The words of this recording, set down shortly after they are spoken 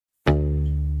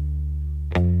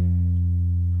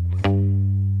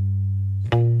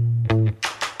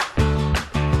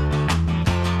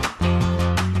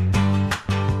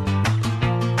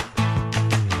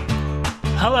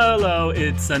Hello.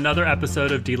 It's another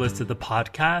episode of D-Listed the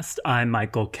podcast. I'm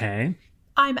Michael K.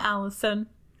 I'm Allison.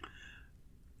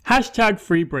 Hashtag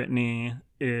Free Britney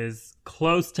is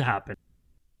close to happening.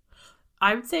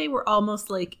 I would say we're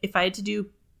almost like, if I had to do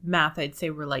math, I'd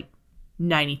say we're like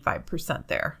 95%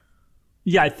 there.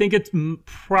 Yeah, I think it's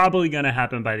probably going to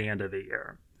happen by the end of the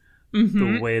year.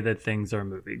 The way that things are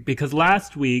moving. Because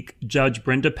last week, Judge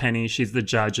Brenda Penny, she's the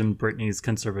judge in Britney's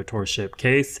conservatorship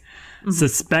case,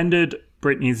 suspended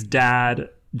Britney's dad,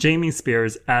 Jamie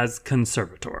Spears, as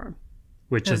conservator,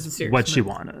 which is what she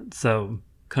wanted. So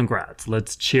congrats.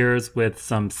 Let's cheers with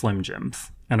some Slim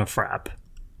Jims and a frap.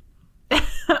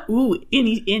 Ooh, in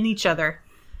each other.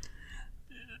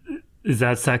 Is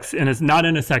that sexy? And it's not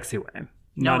in a sexy way.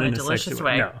 No, in a delicious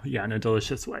way. No, yeah, in a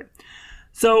delicious way.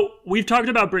 So we've talked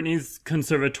about Britney's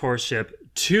conservatorship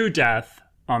to death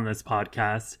on this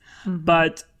podcast,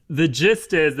 but the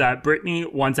gist is that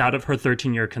Britney wants out of her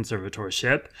 13-year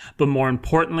conservatorship, but more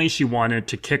importantly, she wanted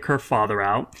to kick her father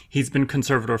out. He's been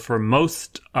conservator for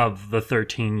most of the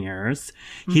 13 years.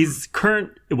 He's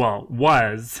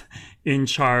was in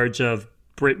charge of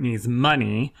Britney's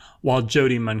money, while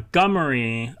Jody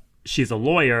Montgomery, she's a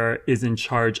lawyer, is in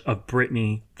charge of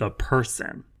Britney the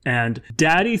person. And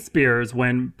Daddy Spears,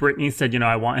 when Britney said,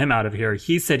 I want him out of here,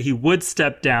 he said he would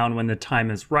step down when the time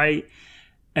is right.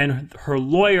 And her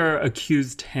lawyer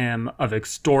accused him of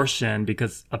extortion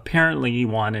because apparently he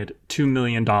wanted $2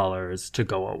 million to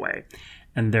go away.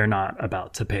 And they're not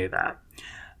about to pay that.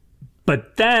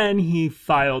 But then he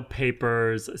filed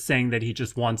papers saying that he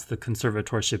just wants the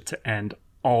conservatorship to end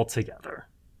altogether.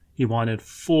 He wanted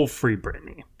full Free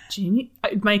Britney.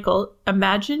 Michael,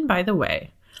 imagine, by the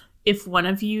way, if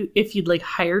you'd like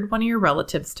hired one of your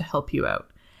relatives to help you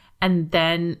out, and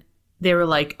then they were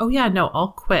like, oh yeah, no, I'll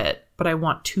quit, but I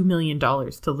want $2 million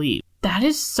to leave. That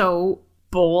is so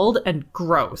bold and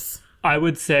gross. I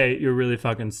would say you're really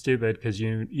fucking stupid because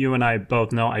you and I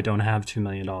both know I don't have $2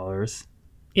 million.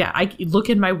 Yeah, I look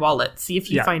in my wallet, see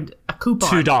if you find a coupon.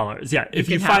 $2. Yeah, if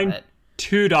you find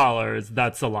 $2,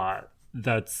 that's a lot.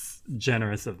 That's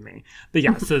generous of me. But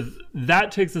yeah, so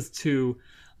that takes us to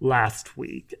last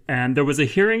week. And there was a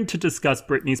hearing to discuss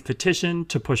Britney's petition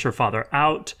to push her father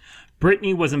out.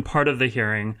 Britney wasn't part of the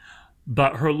hearing,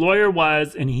 but her lawyer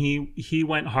was, and he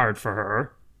went hard for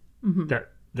her. That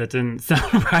didn't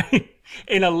sound right.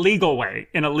 In a legal way.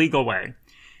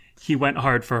 He went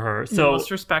hard for her. In the most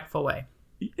respectful way.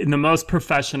 In the most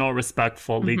professional,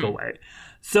 respectful, legal way.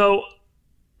 So,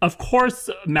 of course,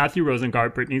 Matthew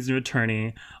Rosengart, Britney's new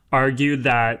attorney, argued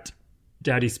that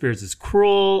Daddy Spears is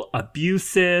cruel,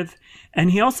 abusive,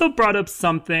 and he also brought up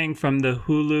something from the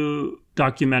Hulu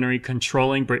documentary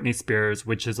Controlling Britney Spears,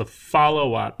 which is a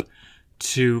follow-up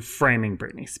to Framing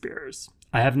Britney Spears.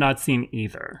 I have not seen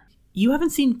either. You haven't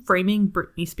seen Framing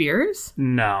Britney Spears?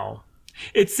 No.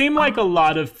 It seemed like a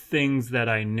lot of things that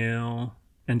I knew,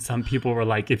 and some people were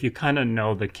like, if you kind of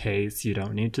know the case, you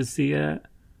don't need to see it.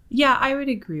 Yeah, I would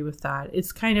agree with that.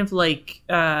 It's kind of like,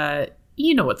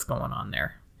 you know what's going on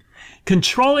there.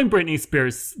 Controlling Britney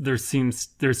Spears, there's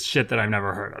shit that I've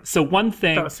never heard of. So one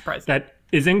thing that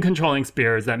is in Controlling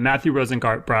Spears that Matthew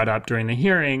Rosengart brought up during the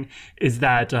hearing is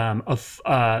that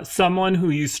someone who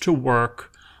used to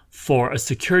work for a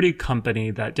security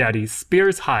company that Daddy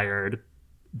Spears hired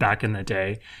back in the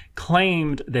day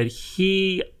claimed that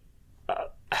he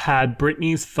had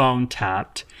Britney's phone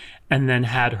tapped and then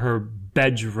had her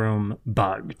bedroom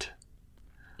bugged.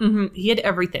 He had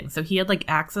everything. So he had like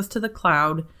access to the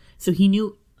cloud. So he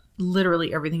knew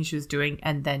literally everything she was doing.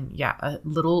 And then, a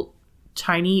little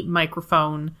tiny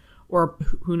microphone, or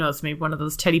who knows, maybe one of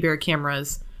those teddy bear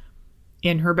cameras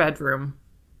in her bedroom.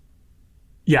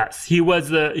 Yes, he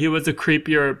was a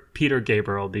creepier Peter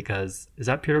Gabriel because, is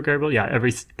that Peter Gabriel? Yeah,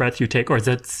 Every Breath You Take, or is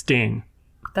that Sting?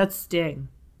 That's Sting.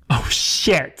 Oh,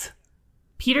 shit.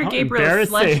 Peter Gabriel's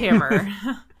Sledgehammer.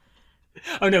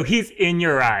 Oh, no, he's In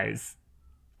Your Eyes.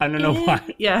 I don't know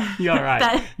why. Yeah. You're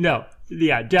right. No.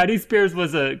 Yeah, Daddy Spears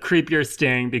was a creepier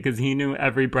Sting because he knew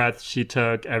every breath she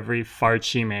took, every fart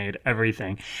she made,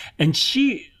 everything. And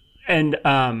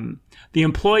the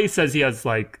employee says he has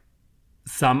like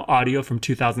some audio from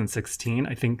 2016,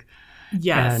 I think.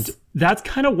 Yes. And that's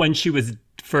kind of when she was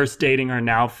first dating her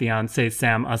now fiance,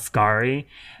 Sam Asghari.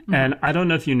 And I don't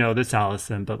know if you know this,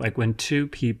 Allison, but like when two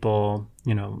people,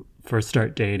 first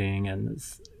start dating and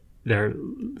they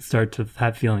start to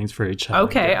have feelings for each other.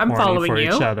 Okay, I'm following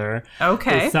you. Each other.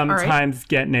 Okay, they sometimes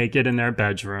get naked in their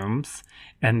bedrooms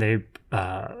and they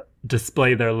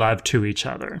display their love to each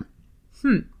other.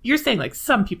 You're saying like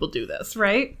some people do this,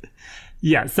 right?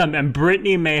 Yeah, and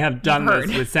Brittany may have done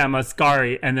this with Sam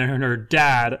Asghari, and then her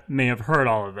dad may have heard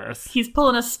all of this. He's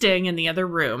pulling a sting in the other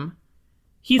room.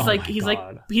 He's like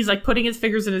putting his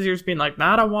fingers in his ears, being like,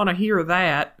 "I don't want to hear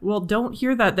that." Well, don't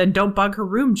hear that, then don't bug her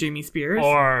room, Jamie Spears.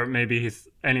 Or maybe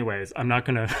anyways, I'm not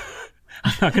gonna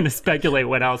speculate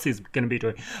what else he's gonna be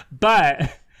doing,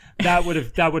 but that would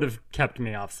have kept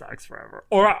me off sex forever.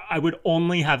 Or I would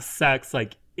only have sex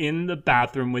like in the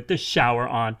bathroom with the shower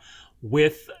on,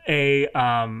 with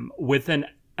an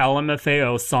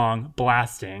LMFAO song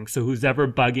blasting. So who's ever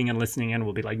bugging and listening in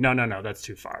will be like, no, that's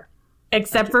too far.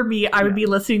 Except for me, I would be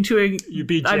listening to it. You'd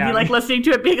be jamming. I'd be like listening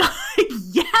to it, being like,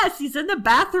 "Yes, he's in the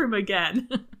bathroom again."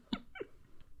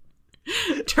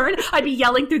 I'd be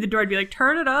yelling through the door. I'd be like,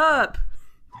 "Turn it up."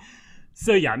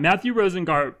 So yeah, Matthew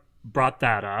Rosengart brought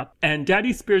that up, and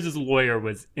Daddy Spears' lawyer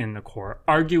was in the court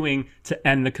arguing to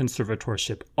end the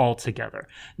conservatorship altogether.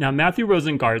 Now, Matthew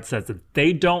Rosengart says that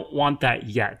they don't want that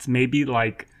yet, maybe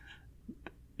like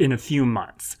in a few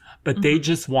months, but they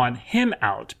just want him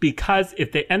out, because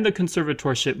if they end the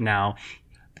conservatorship now,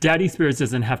 Daddy Spears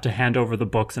doesn't have to hand over the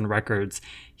books and records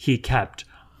he kept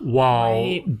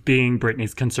while being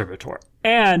Britney's conservator.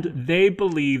 And they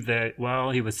believe that,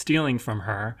 well, he was stealing from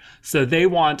her, so they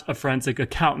want a forensic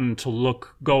accountant to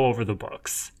go over the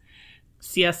books.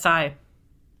 CSI.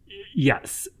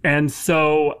 Yes. And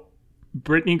so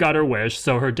Britney got her wish,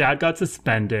 so her dad got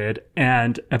suspended,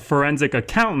 and a forensic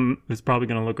accountant who's probably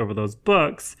going to look over those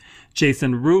books,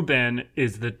 Jason Rubin,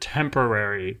 is the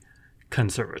temporary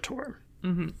conservator.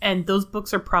 Mm-hmm. And those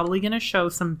books are probably going to show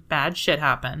some bad shit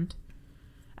happened.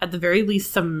 At the very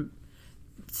least, some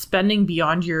spending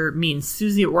beyond your means.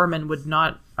 Susie Orman would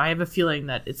not. I have a feeling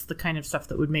that it's the kind of stuff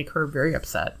that would make her very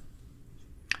upset.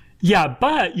 Yeah,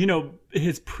 but,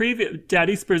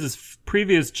 Daddy Spears'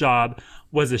 previous job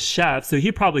was a chef, so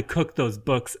he probably cooked those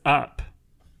books up.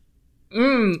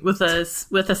 With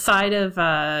a side of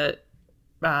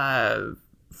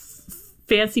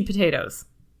fancy potatoes.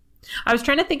 I was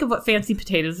trying to think of what fancy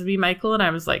potatoes would be, Michael, and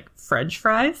I was like, French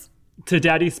fries? To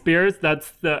Daddy Spears, that's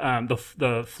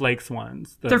the flakes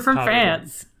ones. They're from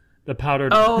France. The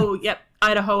powdered. Oh, yep,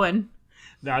 Idahoan.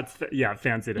 That's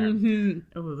fancy to him.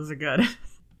 Mm-hmm. Oh, those are good.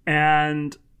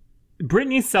 And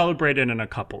Britney celebrated in a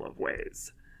couple of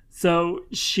ways. So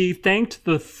she thanked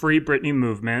the Free Britney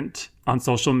movement on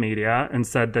social media and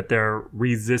said that their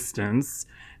resistance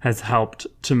has helped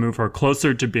to move her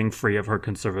closer to being free of her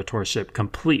conservatorship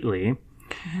completely.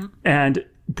 Mm-hmm. And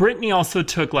Britney also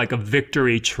took like a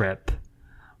victory trip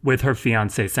with her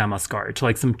fiance Sam Asghari to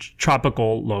like some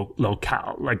tropical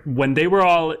locale. Like when they were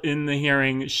all in the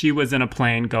hearing, she was in a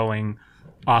plane going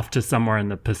off to somewhere in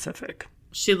the Pacific.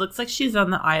 She looks like she's on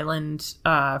the island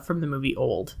from the movie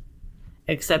Old,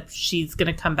 except she's going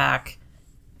to come back.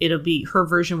 Her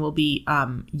version will be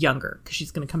younger, because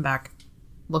she's going to come back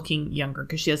looking younger,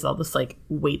 because she has all this like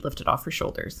weight lifted off her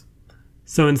shoulders.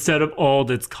 So instead of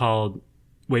old, it's called,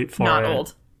 wait for not it. Not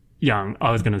old. Young.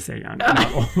 I was going to say young.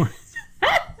 Not old.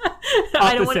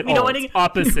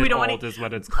 Opposite old is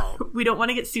what it's called. We don't want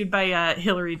to get sued by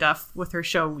Hillary Duff with her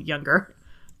show Younger.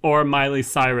 Or Miley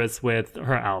Cyrus with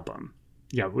her album.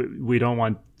 Yeah, we don't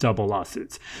want double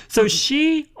lawsuits. So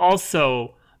she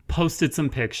also posted some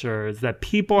pictures that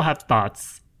people have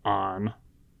thoughts on.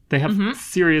 They have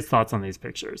serious thoughts on these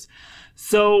pictures.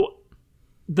 So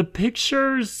the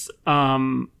pictures,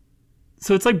 so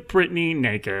it's like Britney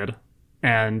naked,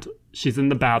 and she's in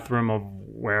the bathroom of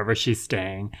wherever she's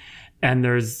staying. And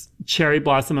there's cherry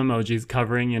blossom emojis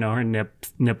covering, her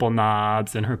nipple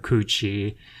knobs and her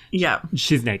coochie. Yeah.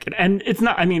 She's naked. And it's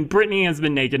not, Britney has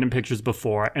been naked in pictures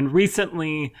before. And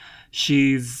recently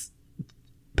she's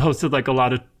posted like a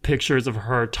lot of pictures of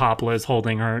her topless,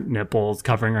 holding her nipples,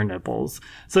 covering her nipples.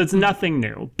 So it's nothing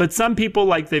new. But some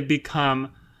people, they've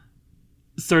become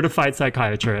certified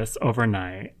psychiatrists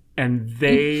overnight. And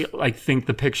they, think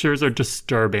the pictures are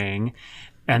disturbing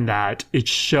and that it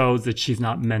shows that she's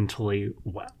not mentally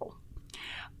well.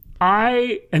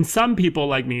 And some people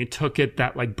like me took it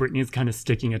that Britney's kind of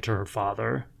sticking it to her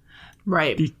father.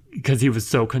 Right. Because he was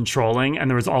so controlling. And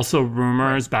there was also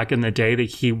rumors back in the day that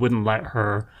he wouldn't let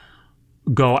her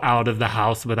go out of the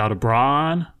house without a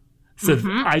bra on. So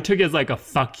I took it as a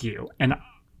fuck you. And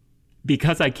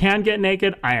because I can get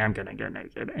naked, I am going to get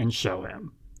naked and show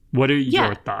him. What are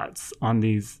your thoughts on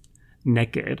these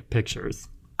naked pictures?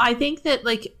 I think that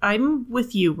I'm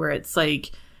with you where it's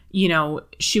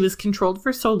she was controlled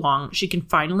for so long. She can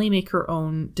finally make her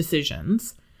own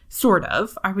decisions. Sort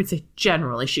of. I would say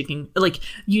generally she can, like,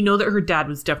 you know that her dad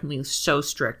was definitely so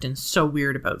strict and so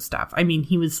weird about stuff. I mean,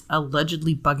 he was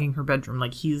allegedly bugging her bedroom.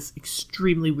 Like, he's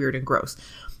extremely weird and gross.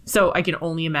 So I can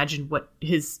only imagine what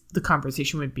the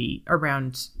conversation would be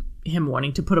around him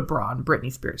wanting to put a bra on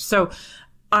Britney Spears. So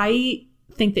I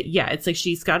think that, yeah, it's like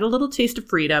she's got a little taste of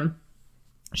freedom.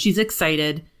 She's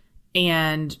excited.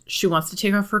 And she wants to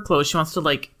take off her clothes. She wants to,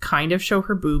 like, kind of show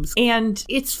her boobs. And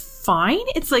it's fine.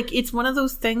 It's like, it's one of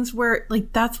those things where,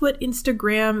 like, that's what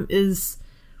Instagram is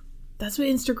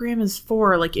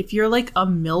for. Like, if you're, like, a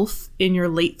MILF in your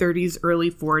late 30s,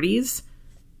 early 40s,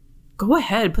 go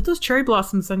ahead. Put those cherry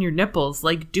blossoms on your nipples.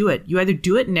 Like, do it. You either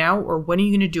do it now or when are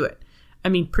you going to do it? I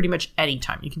mean, pretty much any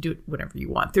time. You can do it whenever you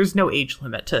want. There's no age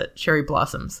limit to cherry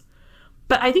blossoms.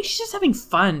 But I think she's just having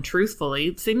fun,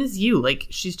 truthfully. Same as you. Like,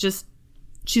 she's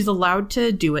allowed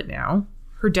to do it now.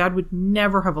 Her dad would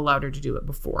never have allowed her to do it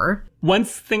before. One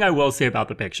thing I will say about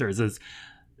the pictures is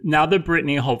now that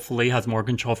Britney hopefully has more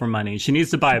control for money, she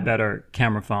needs to buy a better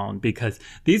camera phone because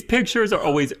these pictures are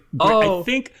always, I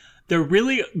think they're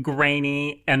really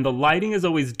grainy and the lighting is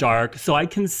always dark. So I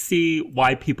can see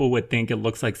why people would think it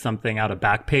looks like something out of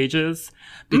Backpages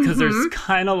because there's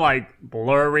kind of like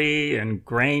blurry and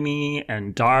grainy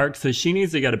and dark. So she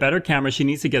needs to get a better camera. She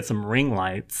needs to get some ring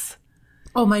lights.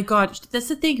 Oh my God. That's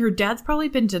the thing. Her dad's probably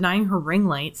been denying her ring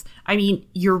lights. I mean,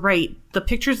 you're right. The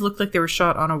pictures look like they were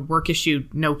shot on a work issued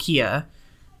Nokia.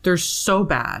 They're so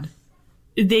bad.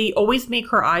 They always make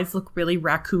her eyes look really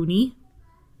raccoony.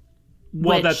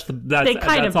 Well, that's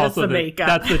also the makeup.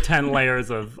 That's the 10 layers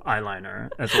of eyeliner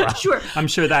as well. Sure. I'm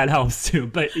sure that helps too,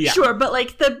 but yeah. Sure, but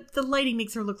like the lighting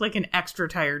makes her look like an extra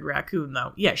tired raccoon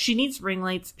though. Yeah, she needs ring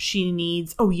lights. She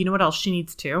needs, you know what else she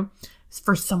needs too?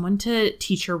 For someone to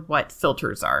teach her what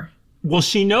filters are. Well,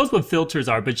 she knows what filters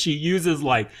are, but she uses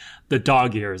like the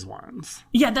dog ears ones.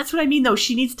 Yeah, that's what I mean though.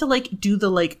 She needs to like do the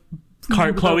like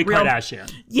Khloe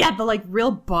Kardashian. Yeah, the like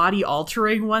real body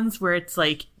altering ones where it's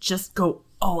like just go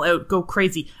all out, go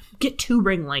crazy. Get 2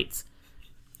 ring lights.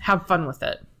 Have fun with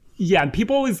it. Yeah, and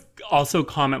people always also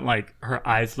comment like her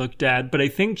eyes look dead, but I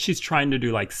think she's trying to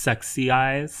do like sexy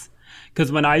eyes.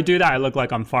 Because when I do that, I look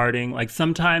like I'm farting. Like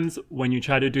sometimes when you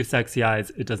try to do sexy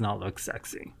eyes, it does not look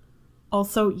sexy.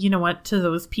 Also, you know what? To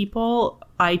those people,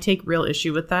 I take real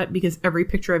issue with that because every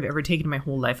picture I've ever taken in my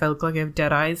whole life, I look like I have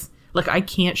dead eyes. Like I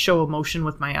can't show emotion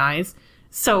with my eyes.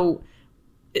 So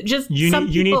just you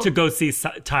need to go see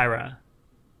Tyra.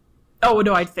 Oh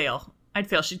no, I'd fail.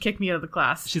 She'd kick me out of the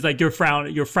class. She's like, you're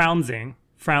frowning. Frowning.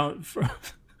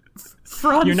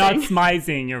 You're not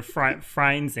smizing. You're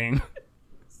frowning.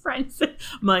 I'm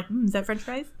like, is that French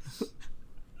fries?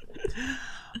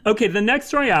 Okay, the next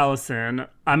story, Allison,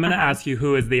 I'm going to ask you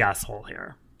who is the asshole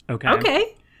here. Okay?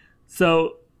 Okay.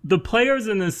 So the players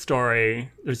in this story,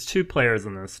 there's 2 players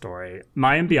in this story.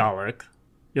 Mayim Bialik.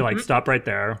 You're like, stop right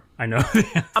there. I know.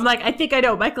 I'm like, I think I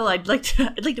know. Michael, I'd like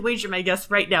to wager my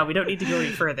guess right now. We don't need to go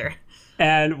any further.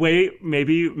 And wait,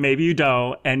 maybe you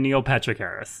don't. And Neil Patrick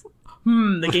Harris.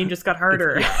 The game just got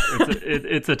harder.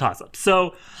 It's a toss-up.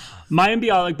 So Mayim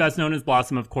Bialik, best known as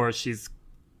Blossom, of course. She's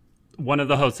one of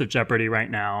the hosts of Jeopardy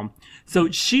right now. So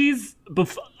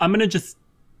I'm going to just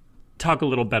talk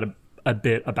a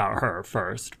bit about her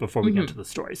first before we get to the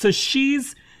story. So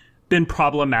she's been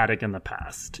problematic in the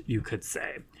past, you could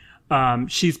say.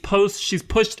 She's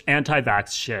pushed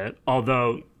anti-vax shit,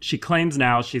 although she claims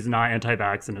now she's not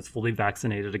anti-vax and is fully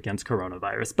vaccinated against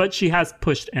coronavirus. But she has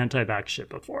pushed anti-vax shit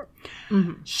before.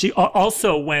 She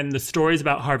also, when the stories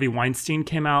about Harvey Weinstein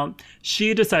came out,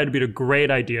 she decided it'd be a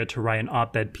great idea to write an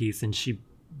op-ed piece, and she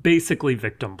basically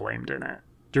victim blamed in it.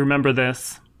 Do you remember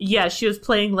this? Yeah, she was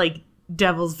playing like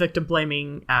devil's victim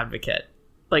blaming advocate.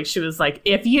 Like, she was like,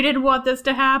 if you didn't want this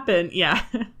to happen, yeah.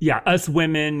 Yeah, us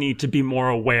women need to be more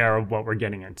aware of what we're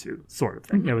getting into, sort of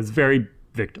thing. It was very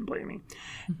victim blaming.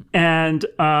 And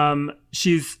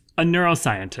she's a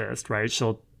neuroscientist, right?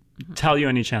 She'll tell you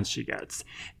any chance she gets.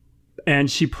 And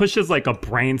she pushes like a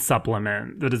brain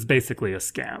supplement that is basically a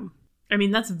scam. I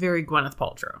mean, that's very Gwyneth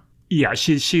Paltrow. Yeah,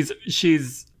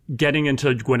 she's getting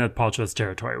into Gwyneth Paltrow's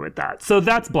territory with that. So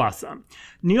that's Blossom.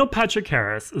 Neil Patrick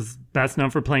Harris is best known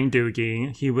for playing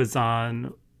Doogie. He was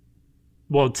on,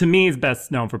 well, to me, he's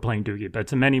best known for playing Doogie, but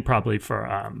to many probably for,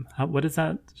 what is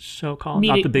that show called?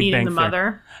 Not the Big Bang Theory. Meeting the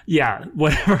Mother? Yeah,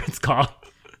 whatever it's called.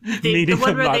 Meeting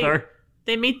the Mother.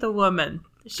 They meet the woman.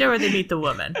 The show where they meet the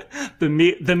woman. The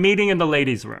meeting in the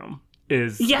ladies' room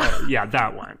is,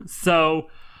 that one. So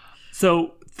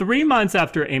 3 months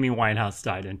after Amy Winehouse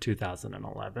died in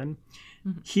 2011,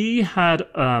 he had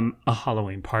a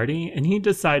Halloween party, and he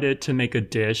decided to make a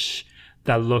dish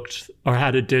that looked, or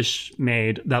had a dish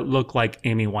made that looked like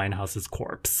Amy Winehouse's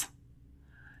corpse.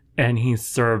 And he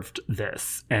served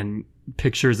this, and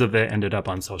pictures of it ended up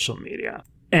on social media.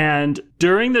 And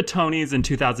during the Tonys in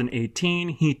 2018,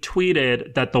 he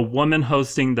tweeted that the woman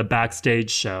hosting the backstage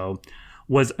show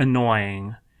was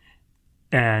annoying,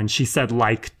 and she said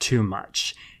like too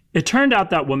much. It turned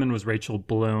out that woman was Rachel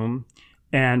Bloom,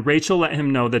 and Rachel let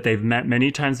him know that they've met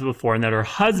many times before and that her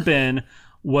husband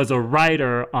was a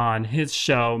writer on his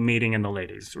show, Meeting in the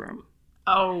Ladies' Room.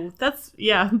 Oh, that's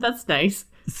nice.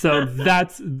 So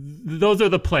those are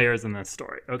the players in this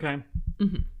story, okay?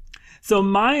 Mm-hmm. So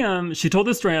Mayim, she told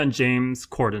the story on James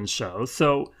Corden's show.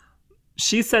 So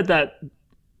she said that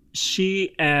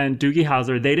she and Doogie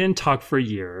Howser, they didn't talk for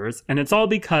years, and it's all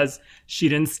because she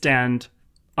didn't stand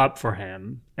up for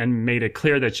him and made it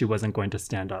clear that she wasn't going to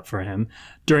stand up for him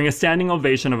during a standing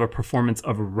ovation of a performance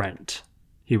of Rent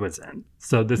he was in.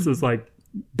 So this was like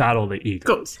Battle of the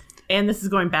Egos. And this is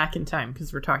going back in time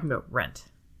because we're talking about Rent.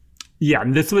 Yeah,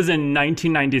 and this was in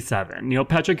 1997. Neil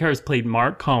Patrick Harris played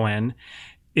Mark Cohen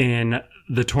in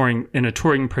a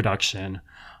touring production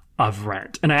of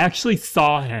Rent. And I actually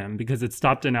saw him because it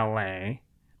stopped in LA.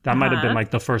 That might have been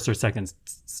like the first or second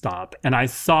stop. And I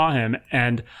saw him,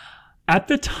 and at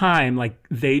the time, like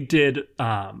they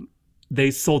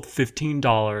sold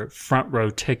 $15 front row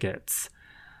tickets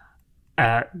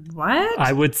at what?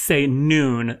 I would say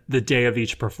noon the day of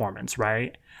each performance,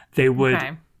 right? They would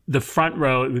the front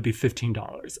row, it would be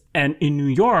 $15. And in New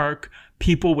York,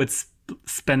 people would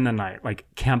spend the night, like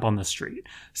camp on the street.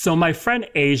 So my friend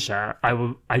Asia,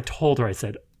 I told her, I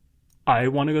said, I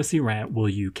want to go see Rent. Will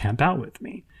you camp out with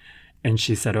me? And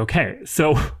she said, okay.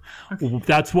 So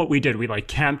that's what we did. We like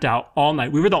camped out all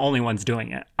night. We were the only ones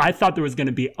doing it. I thought there was going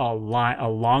to be a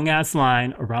long ass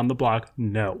line around the block.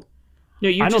 No,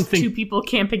 you're just two people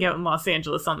camping out in Los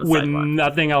Angeles on the with sidewalk.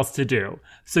 Nothing else to do.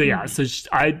 So yeah,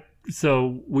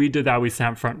 so we did that. We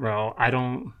sat front row. I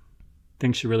don't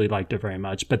think she really liked it very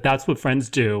much, but that's what friends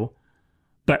do.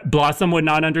 But Blossom would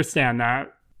not understand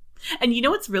that. And you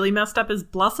know what's really messed up is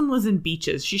Blossom was in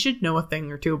Beaches. She should know a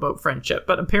thing or two about friendship,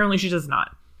 but apparently she does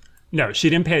not. No,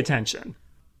 she didn't pay attention.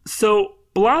 So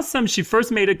Blossom, she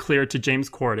first made it clear to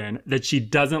James Corden that she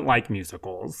doesn't like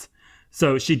musicals.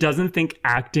 So she doesn't think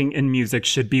acting and music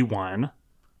should be one.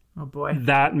 Oh boy.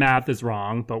 That math is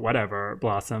wrong, but whatever,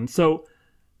 Blossom.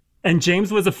 And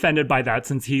James was offended by that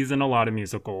since he's in a lot of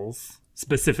musicals,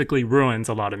 specifically ruins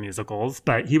a lot of musicals,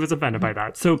 but he was offended by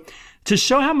that. So to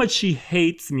show how much she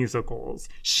hates musicals,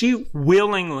 she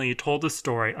willingly told a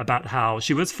story about how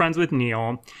she was friends with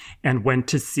Neil and went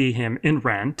to see him in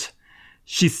Rent.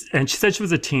 She said she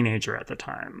was a teenager at the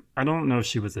time. I don't know if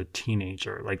she was a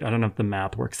teenager. Like, I don't know if the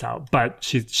math works out, but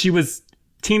she was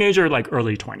teenager, like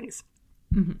early 20s.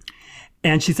 Mm-hmm.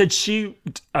 And she said she,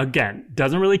 again,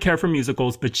 doesn't really care for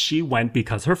musicals, but she went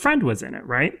because her friend was in it,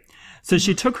 right? So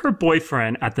she took her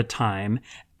boyfriend at the time,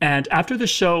 and after the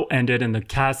show ended and the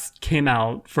cast came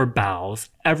out for bows,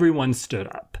 everyone stood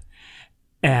up.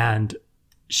 And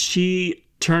she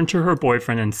turned to her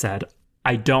boyfriend and said,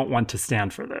 I don't want to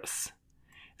stand for this.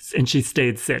 And she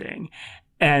stayed sitting.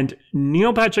 And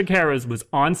Neil Patrick Harris was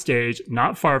on stage,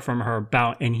 not far from her,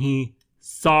 and he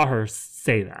saw her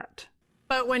say that.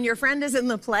 But when your friend is in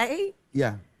the play,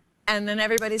 yeah, and then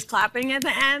everybody's clapping at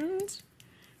the end,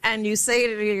 and you say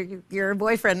to your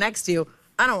boyfriend next to you,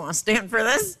 I don't want to stand for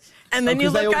this, and then you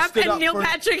look up and Neil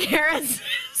Patrick Harris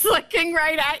is looking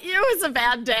right at you, it's a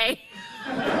bad day.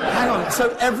 Hang on,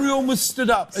 so everyone was stood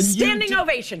up. And standing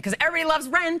ovation, because everybody loves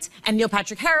Rent, and Neil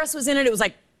Patrick Harris was in it. It was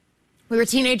like, we were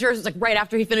teenagers, it was like right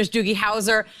after he finished Doogie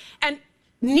Howser, and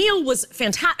Neil was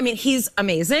fantastic. I mean, he's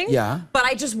amazing. Yeah. But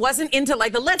I just wasn't into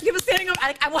like the let's give a standing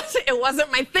ovation. It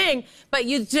wasn't my thing. But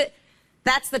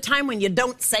that's the time when you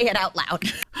don't say it out loud.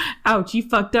 Ouch, you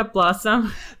fucked up,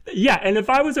 Blossom. Yeah, and if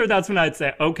I was her, that's when I'd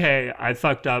say, okay, I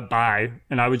fucked up, bye.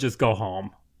 And I would just go home.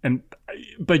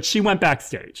 But she went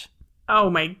backstage.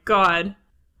 Oh my God.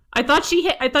 I thought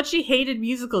she hated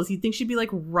musicals. You'd think she'd be like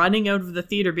running out of the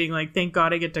theater being like, thank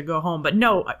God I get to go home. But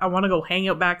no, I want to go hang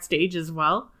out backstage as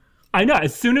well. I know.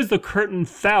 As soon as the curtain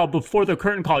fell, before the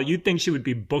curtain call, you'd think she would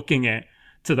be booking it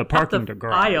to the parking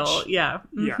garage. Aisle, yeah.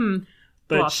 Mm-hmm. Yeah.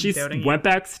 But she went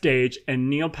backstage, and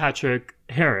Neil Patrick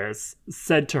Harris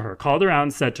called her out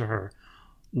and said to her,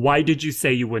 why did you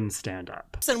say you wouldn't stand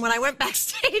up? And when I went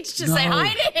backstage to say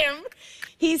hi to him,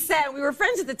 he said, we were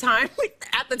friends at the time,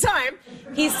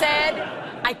 he said,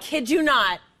 I kid you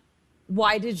not,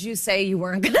 why did you say you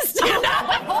weren't going to stand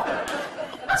up?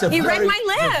 He read my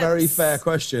lips. A very fair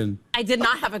question. I did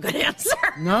not have a good answer.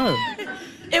 No.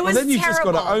 It was then you've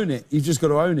terrible. just got to own it. You've just got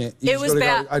to own it. It was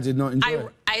bad. I did not enjoy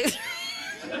it.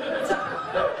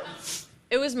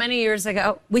 was many years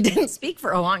ago. We didn't speak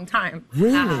for a long time.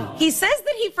 Really? He says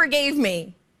that he forgave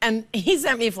me. And he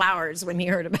sent me flowers when he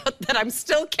heard about that. I'm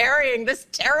still carrying this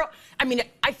terrible. I mean,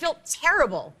 I feel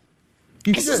terrible.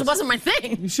 You It just should. wasn't my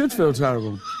thing. You should feel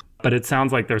terrible. But it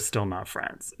sounds like they're still not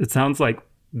friends. It sounds like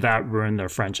that ruined their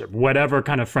friendship. Whatever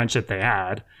kind of friendship they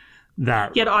had,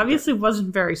 that. Yet obviously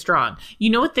wasn't very strong. You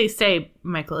know what they say,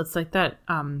 Michael? It's like that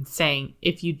saying,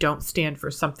 if you don't stand for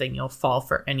something, you'll fall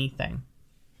for anything.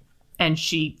 And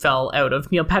she fell out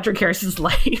of Neil Patrick Harris's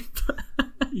life.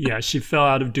 Yeah, she fell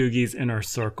out of Doogie's inner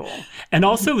circle. And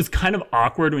also it was kind of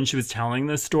awkward when she was telling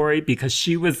this story because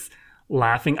she was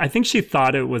laughing. I think she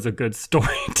thought it was a good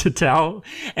story to tell.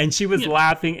 And she was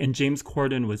laughing and James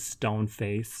Corden was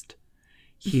stone-faced.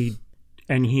 He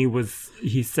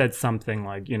said something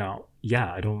like,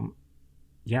 I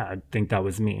think that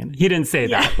was mean. He didn't say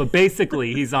that, but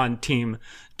basically he's on Team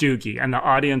Doogie and the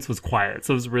audience was quiet.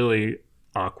 So it was really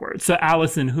awkward. So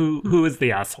Allison, who is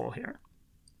the asshole here?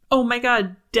 Oh my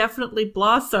God, definitely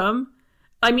Blossom.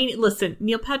 I mean, listen,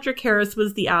 Neil Patrick Harris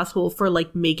was the asshole for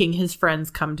like making his friends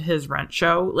come to his Rent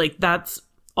show. Like that's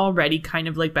already kind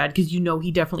of like bad because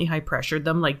he definitely high pressured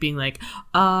them, like being like,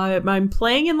 I'm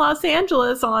playing in Los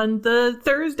Angeles on the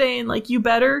Thursday and like you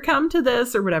better come to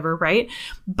this or whatever, right?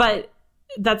 But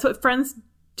that's what friends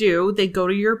do. They go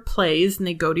to your plays and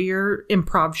they go to your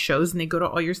improv shows and they go to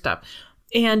all your stuff.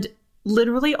 And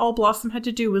literally all Blossom had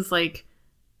to do was like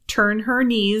turn her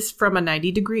knees from a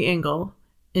 90-degree angle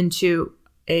into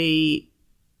a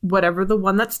whatever the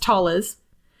one that's tall is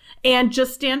and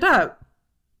just stand up.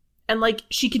 And like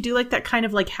she could do like that kind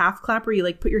of like half clap where you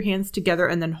like put your hands together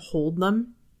and then hold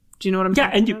them. Do you know what I'm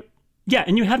talking about?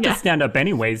 And you have to stand up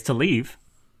anyways to leave.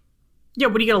 Yeah,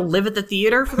 what are you going to live at the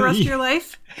theater for the rest of your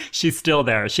life? She's still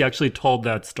there. She actually told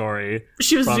that story.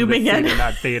 She was zooming in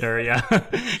that theater, yeah.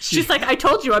 She's like, I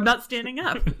told you I'm not standing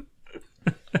up.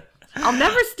 I'll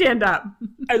never stand up.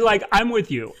 I'm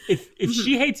with you. If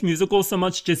she hates musicals so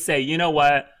much, just say, you know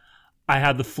what? I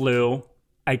had the flu.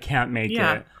 I can't make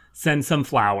it. Send some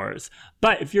flowers.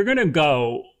 But if you're going to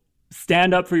go,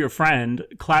 stand up for your friend,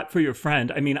 clap for your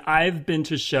friend. I mean, I've been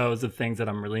to shows of things that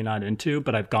I'm really not into,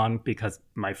 but I've gone because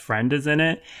my friend is in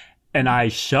it. And I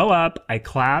show up, I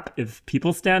clap. If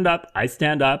people stand up, I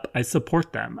stand up. I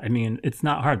support them. I mean, it's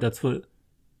not hard. That's what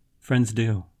friends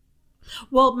do.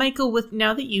 Well, Michael,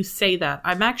 now that you say that,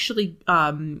 I'm actually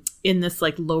in this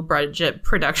like low budget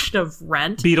production of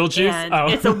Rent. Beetlejuice?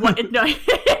 And it's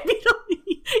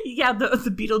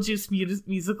the Beetlejuice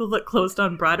musical that closed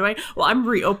on Broadway. Well, I'm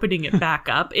reopening it back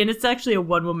up, and it's actually a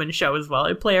one-woman show as well.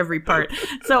 I play every part.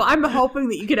 So I'm hoping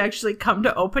that you could actually come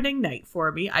to opening night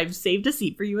for me. I've saved a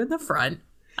seat for you in the front.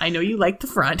 I know you like the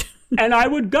front. And I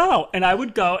would go, and I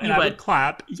would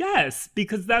clap. Yes,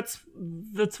 because that's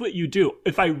what you do.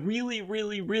 If I really,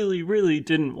 really, really, really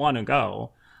didn't want to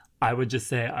go, I would just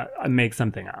say, I make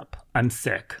something up. I'm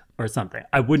sick or something.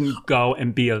 I wouldn't go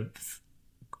and be a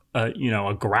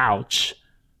grouch.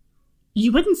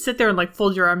 You wouldn't sit there and like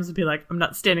fold your arms and be like, I'm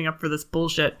not standing up for this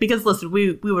bullshit. Because listen,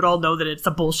 we would all know that it's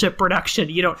a bullshit production.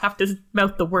 You don't have to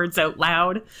mouth the words out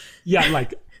loud. Yeah,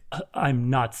 like, I'm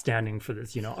not standing for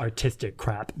this, artistic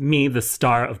crap. Me, the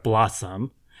star of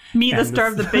Blossom. Me, the star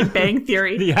of The Big Bang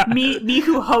Theory. Yeah. Me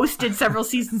who hosted several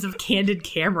seasons of Candid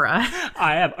Camera.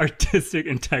 I have artistic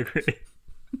integrity.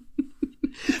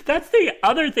 That's the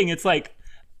other thing. It's like,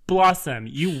 Blossom,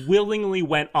 you willingly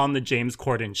went on the James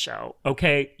Corden show,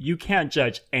 okay? You can't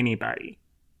judge anybody,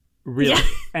 really. Yeah.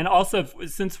 And also,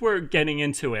 since we're getting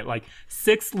into it, like,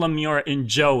 Six Lemure and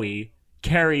Joey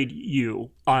carried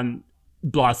you on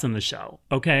Blossom the show,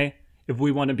 okay? If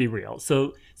we want to be real.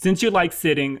 So, since you like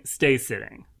sitting, stay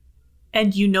sitting.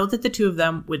 And you know that the two of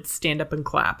them would stand up and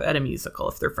clap at a musical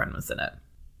if their friend was in it.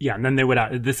 Yeah, and then they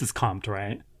would, this is comped,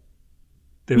 right?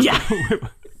 Yeah.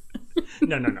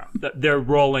 No. They're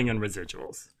rolling in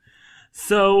residuals.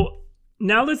 So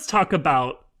now let's talk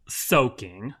about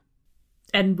soaking.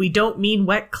 And we don't mean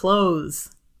wet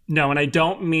clothes. No, and I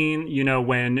don't mean,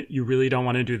 when you really don't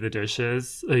want to do the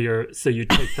dishes. So you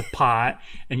take the pot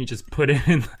and you just put it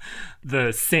in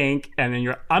the sink and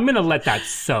then I'm going to let that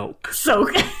soak.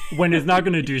 When it's not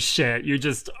going to do shit, you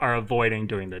just are avoiding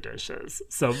doing the dishes.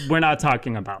 So we're not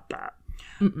talking about that.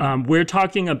 We're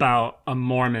talking about a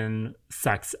Mormon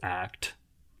sex act.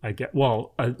 A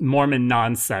Mormon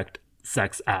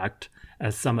non-sex act,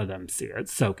 as some of them see it,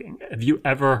 soaking. Have you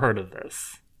ever heard of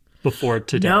this before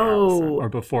today? No. Or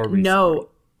before recently? No.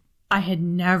 I had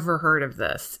never heard of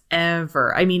this,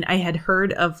 ever. I mean, I had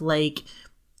heard of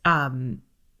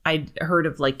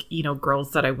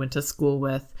girls that I went to school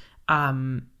with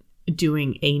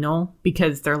doing anal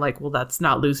because they're like, well, that's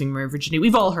not losing my virginity.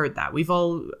 We've all heard that. We've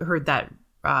all heard that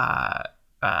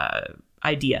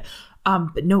idea.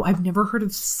 But no, I've never heard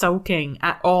of soaking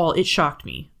at all. It shocked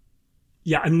me.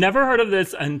 Yeah, I've never heard of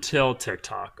this until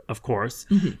TikTok, of course.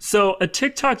 So a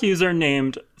TikTok user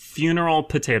named Funeral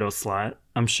Potato Slut,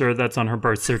 I'm sure that's on her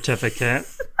birth certificate.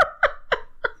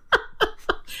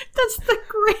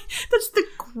 That's the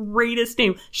greatest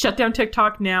name. Shut down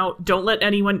TikTok now. Don't let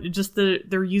anyone, just their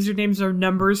usernames are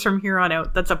numbers from here on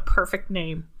out. That's a perfect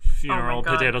name. Funeral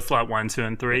Potato Slut 1, 2,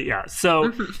 and 3. Yeah.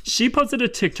 So she posted a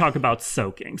TikTok about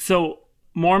soaking. So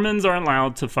Mormons aren't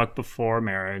allowed to fuck before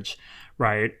marriage,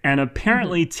 right? And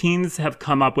apparently teens have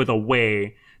come up with a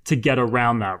way to get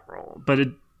around that rule, but it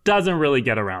doesn't really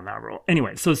get around that rule.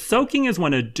 Anyway, so soaking is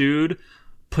when a dude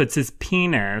puts his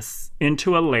penis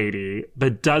into a lady,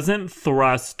 but doesn't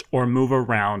thrust or move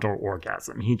around or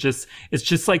orgasm. It's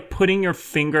just like putting your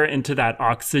finger into that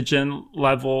oxygen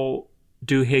level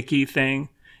doohickey thing,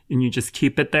 and you just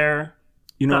keep it there.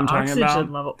 You know what I'm talking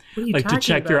about? Level. What are you like talking to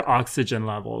check about? your oxygen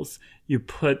levels. You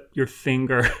put your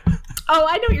finger. Oh,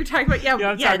 I know what you're talking about. Yeah, You know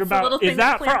what I'm yeah. talking It's the little about? thing Is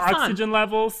that for clamps on. oxygen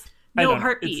levels? I No, don't know.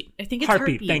 heartbeat. I think it's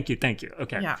heartbeat. heartbeat. Thank you.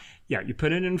 Okay. Yeah. Yeah, you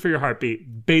put it in for your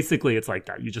heartbeat. Basically, it's like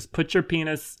that. You just put your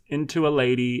penis into a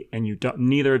lady and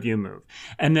neither of you move.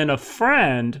 And then a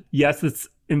friend, yes, this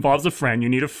involves a friend. You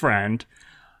need a friend,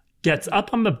 gets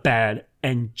up on the bed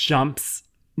and jumps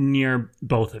near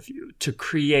both of you to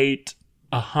create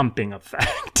a humping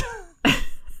effect.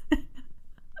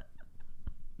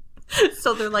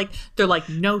 So they're like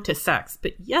no to sex,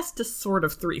 but yes to sort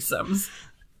of threesomes.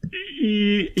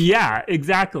 Yeah,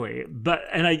 exactly.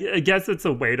 And I guess it's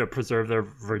a way to preserve their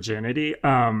virginity.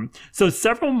 So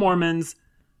several Mormons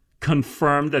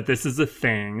confirmed that this is a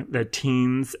thing that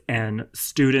teens and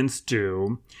students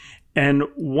do. And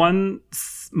one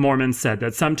Mormon said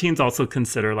that some teens also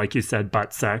consider, like you said,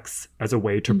 butt sex as a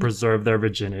way to preserve their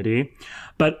virginity.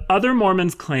 But other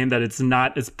Mormons claim that it's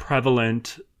not as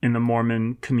prevalent in the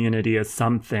Mormon community as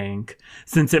some think,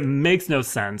 since it makes no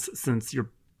sense, since you're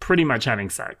pretty much having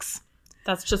sex.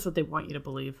 That's just what they want you to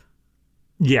believe.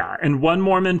 Yeah, and one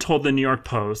Mormon told the New York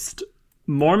Post,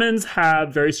 Mormons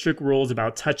have very strict rules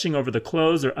about touching over the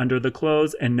clothes or under the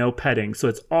clothes and no petting, so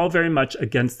it's all very much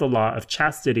against the law of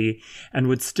chastity and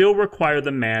would still require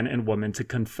the man and woman to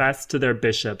confess to their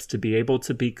bishops to be able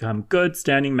to become good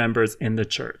standing members in the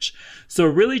church. So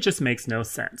it really just makes no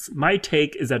sense. My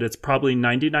take is that it's probably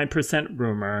 99%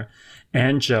 rumor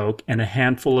and joke, and a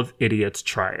handful of idiots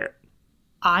try it.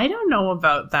 I don't know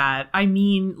about that. I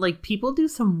mean, like, people do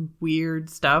some weird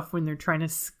stuff when they're trying to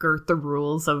skirt the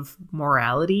rules of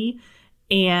morality.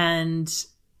 And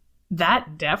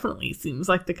that definitely seems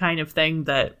like the kind of thing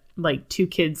that, like, two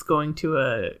kids going to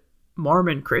a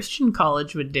Mormon Christian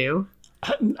college would do.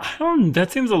 That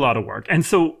seems a lot of work. And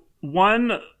so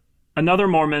another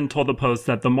Mormon told the Post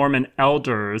that the Mormon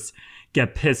elders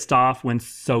get pissed off when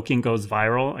soaking goes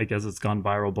viral. I guess it's gone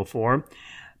viral before.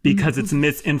 Because it's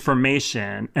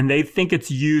misinformation, and they think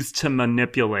it's used to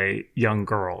manipulate young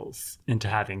girls into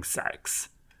having sex.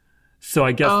 So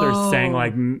I guess they're saying,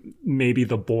 like, maybe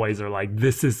the boys are like,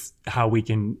 this is how we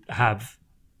can have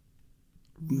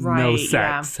no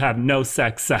sex, have no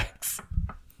sex.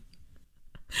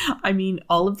 I mean,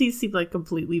 all of these seem like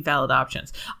completely valid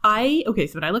options. So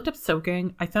when I looked up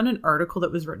soaking, I found an article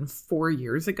that was written 4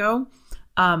 years ago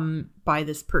by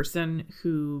this person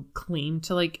who claimed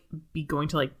to, like, be going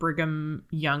to, like, Brigham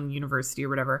Young University or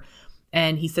whatever.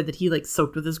 And he said that he, like,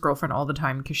 soaked with his girlfriend all the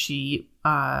time because she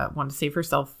wanted to save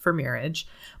herself for marriage.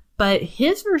 But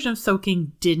his version of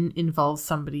soaking didn't involve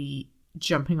somebody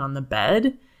jumping on the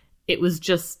bed. It was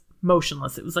just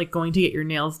motionless. It was like going to get your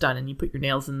nails done, and you put your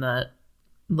nails in the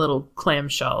little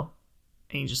clamshell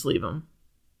and you just leave them.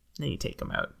 Then you take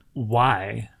them out.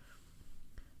 Why?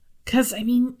 Because, I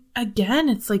mean, again,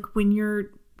 it's like when you're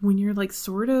like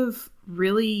sort of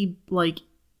really like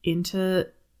into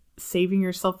saving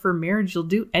yourself for marriage, you'll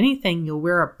do anything. You'll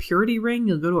wear a purity ring.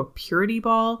 You'll go to a purity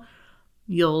ball.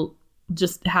 You'll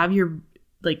just have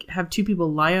have two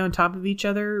people lie on top of each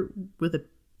other with a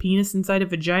penis inside a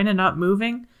vagina not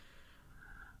moving.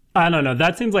 I don't know.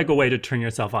 That seems like a way to turn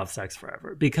yourself off sex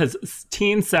forever, because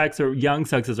teen sex or young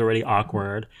sex is already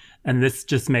awkward, and this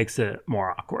just makes it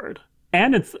more awkward.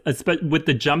 And it's with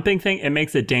the jumping thing, it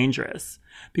makes it dangerous,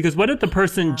 because what if the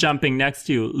person jumping next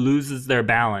to you loses their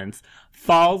balance,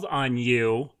 falls on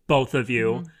you, both of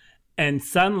you, and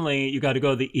suddenly you got to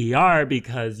go to the ER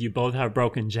because you both have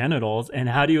broken genitals, and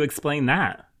how do you explain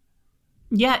that?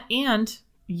 Yeah, and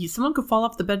someone could fall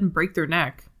off the bed and break their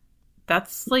neck.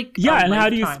 That's like and how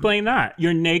do you explain that?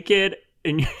 You're naked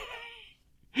and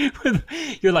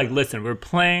you're like, listen, we're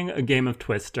playing a game of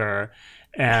Twister,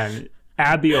 and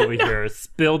Abby over here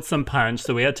spilled some punch,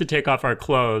 so we had to take off our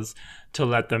clothes to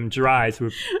let them dry.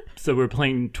 So we're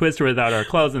playing Twister without our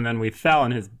clothes, and then we fell,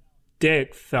 and his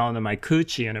dick fell into my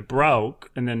coochie, and it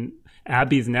broke. And then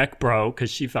Abby's neck broke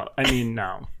because she fell. I mean,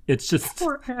 no, it's just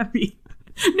Poor Abby.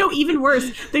 No, even worse.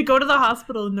 They go to the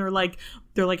hospital and they're like,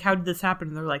 how did this happen?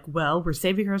 And they're like, well, we're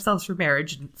saving ourselves for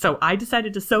marriage. And so I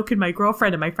decided to soak in my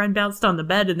girlfriend, and my friend bounced on the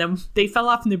bed, and then they fell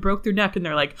off and they broke their neck. And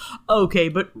they're like, okay,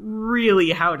 but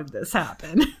really, how did this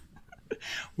happen?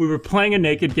 we were playing a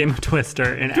naked game of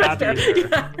Twister, and Twister. Abby.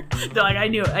 Yeah. They're like, I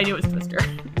knew it was Twister.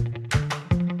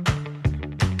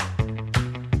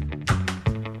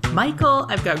 Michael,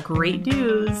 I've got great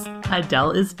news.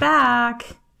 Adele is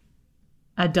back.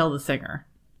 Adele the singer.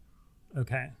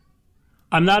 Okay.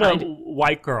 I'm not a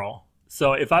white girl.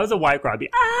 So if I was a white girl, I'd be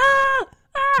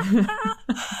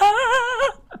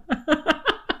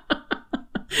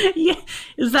Yeah.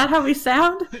 Is that how we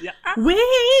sound? Yeah. We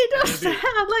don't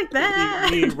sound like that.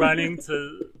 Me running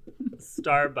to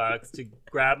Starbucks to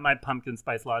grab my pumpkin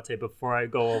spice latte before I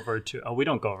go over to we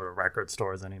don't go over to record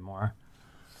stores anymore.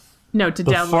 No, to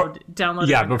download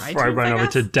yeah, it on your before I iTunes, run over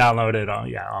guess? to download it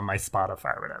on my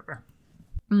Spotify or whatever.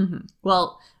 Mm-hmm.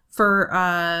 Well, for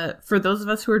those of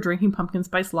us who are drinking pumpkin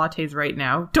spice lattes right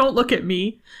now, don't look at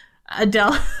me.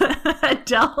 Adele's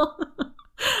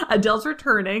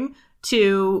returning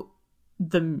to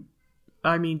the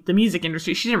music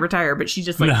industry. She didn't retire, but she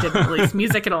just didn't release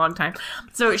music in a long time.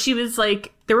 So she was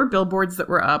like, there were billboards that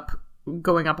were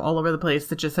going up all over the place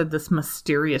that just had this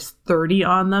mysterious 30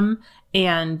 on them.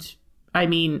 And I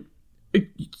mean,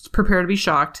 prepare to be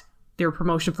shocked. They were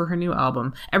promotion for her new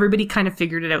album. Everybody kind of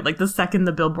figured it out. Like the second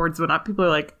the billboards went up, people are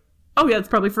like, oh yeah, it's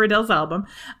probably for Adele's album.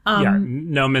 Yeah,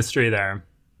 no mystery there.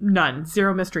 None.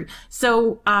 Zero mystery.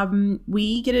 So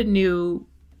we get a new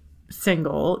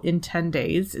single in 10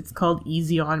 days. It's called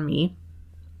Easy on Me.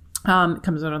 It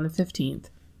comes out on the 15th,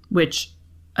 which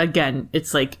again,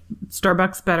 it's like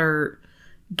Starbucks better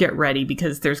get ready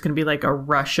because there's going to be like a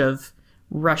rush of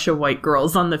white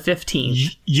girls on the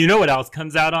 15th. You know what else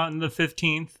comes out on the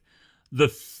 15th? The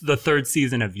third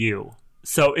season of You.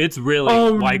 So it's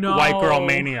really white girl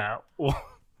mania.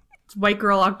 It's White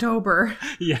Girl October.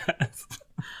 Yes.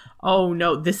 Oh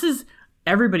no,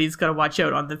 everybody's got to watch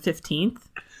out on the 15th.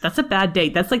 That's a bad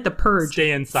date. That's like the purge.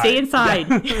 Stay inside. Stay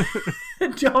inside. Yeah.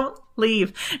 Don't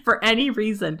leave for any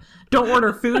reason. Don't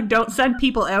order food. Don't send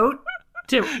people out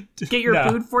to get your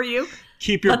food for you.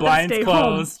 Keep your blinds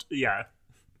closed. Home. Yeah.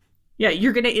 Yeah,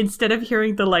 you're going to, instead of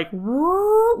hearing the like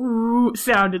woo, woo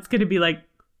sound, it's going to be like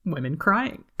women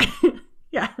crying.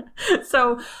 Yeah.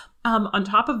 So on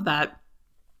top of that,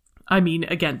 I mean,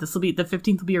 again, the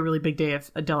 15th will be a really big day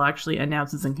if Adele actually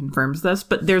announces and confirms this.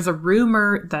 But there's a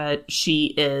rumor that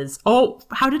she is. Oh,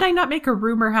 how did I not make a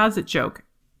rumor has it joke?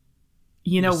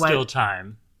 You know There's what? Still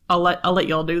time. I'll let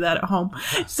y'all do that at home.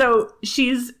 So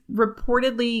she's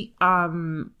reportedly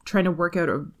trying to work out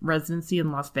a residency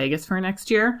in Las Vegas for next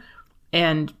year,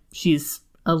 and she's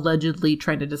allegedly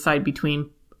trying to decide between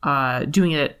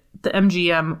doing it at the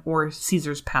MGM or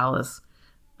Caesar's Palace.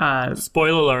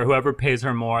 Spoiler alert, whoever pays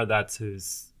her more, that's who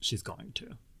she's going to.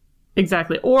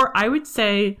 Exactly. Or I would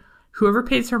say whoever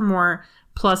pays her more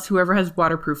plus whoever has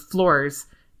waterproof floors,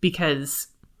 because,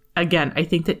 again, I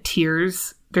think that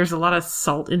tears, there's a lot of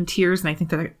salt in tears, and I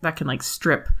think that can, like,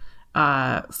 strip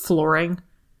flooring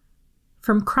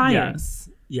from crying. Yes.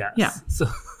 Yeah. So...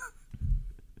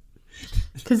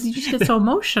 Because you just get so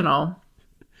emotional.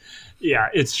 Yeah,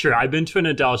 it's true. I've been to an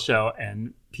Adele show,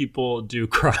 and people do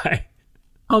cry.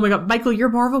 Oh my God, Michael, you're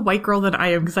more of a white girl than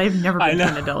I am because I have never been to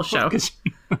an Adele show.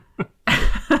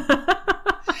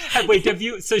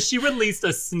 Wait, so she released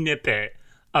a snippet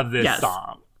of this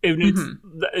song.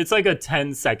 It's like a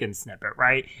 10-second snippet,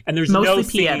 right? And there's mostly no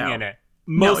singing piano. in it.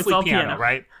 Mostly all piano,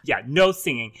 right? Yeah, no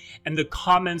singing. And the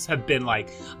comments have been like,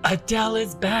 Adele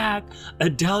is back.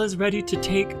 Adele is ready to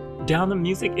take down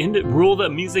the rule the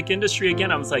music industry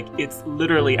again. I was like, it's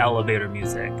literally elevator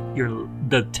music.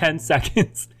 The 10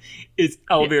 seconds is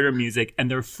elevator music, and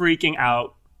they're freaking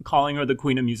out, calling her the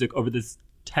queen of music over this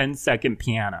 10-second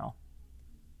piano.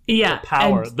 Yeah.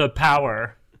 The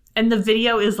power. And the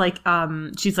video is like,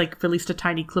 she's like released a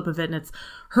tiny clip of it, and it's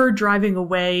her driving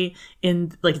away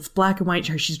in, like, it's black and white.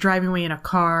 She's driving away in a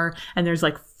car, and there's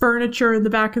like furniture in the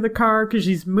back of the car because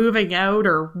she's moving out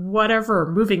or whatever,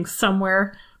 or moving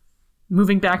somewhere,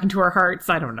 moving back into our hearts.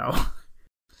 I don't know.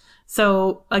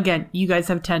 So again, you guys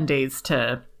have 10 days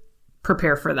to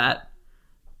prepare for that.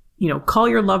 You know, call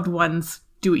your loved ones,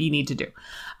 do what you need to do.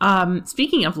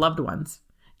 Speaking of loved ones,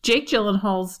 Jake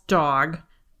Gyllenhaal's dog,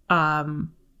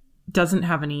 doesn't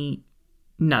have any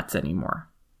nuts anymore,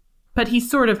 but he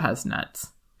sort of has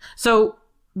nuts. So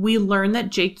we learn that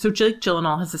Jake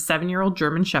Gyllenhaal has a 7-year-old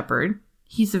German Shepherd.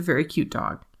 He's a very cute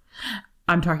dog.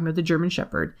 I'm talking about the German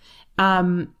Shepherd.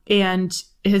 And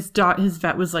his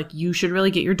vet was like, you should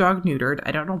really get your dog neutered.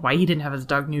 I don't know why he didn't have his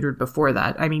dog neutered before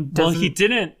that. I mean, well, he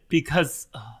didn't because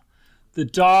the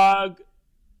dog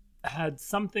had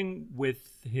something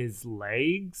with his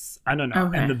legs. I don't know.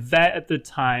 Okay. And the vet at the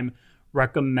time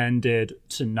recommended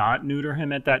to not neuter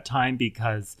him at that time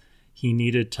because he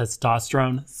needed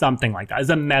testosterone, something like that.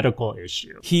 It's a medical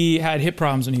issue. He had hip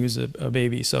problems when he was a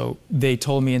baby, so they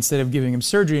told me instead of giving him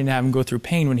surgery and have him go through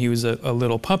pain when he was a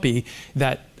little puppy,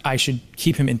 that I should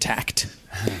keep him intact.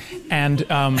 And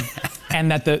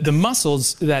that the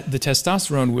muscles that the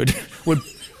testosterone would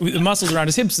the muscles around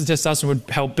his hips, the testosterone would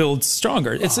help build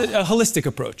stronger. It's a holistic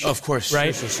approach. Of course.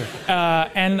 Right? Sure.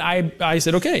 And I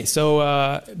said, okay.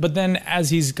 So, but then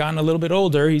as he's gotten a little bit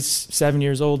older, he's 7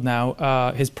 years old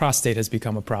now, his prostate has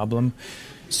become a problem.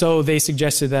 So they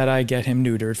suggested that I get him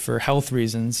neutered for health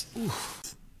reasons.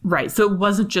 Right. So it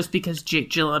wasn't just because Jake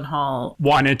Gyllenhaal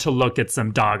Wanted to look at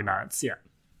some dog nuts, yeah.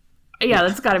 Yeah,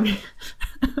 that's gotta be.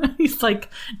 He's like,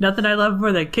 nothing I love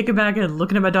more than kicking back and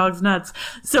looking at my dog's nuts.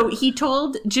 So he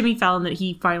told Jimmy Fallon that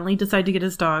he finally decided to get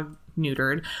his dog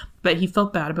neutered, but he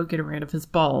felt bad about getting rid of his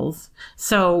balls.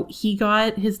 So he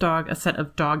got his dog a set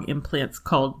of dog implants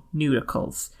called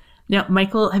Nudicles. Now,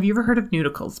 Michael, have you ever heard of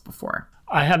Nudicles before?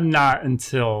 I have not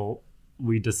until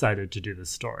we decided to do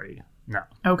this story. No.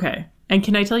 Okay. And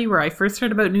can I tell you where I first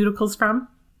heard about Nudicles from?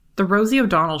 The Rosie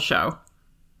O'Donnell show.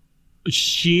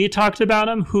 She talked about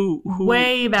him? Who?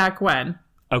 Way back when.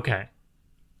 Okay.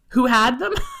 Who had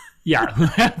them? Yeah, who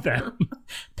had them?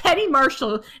 Penny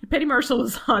Marshall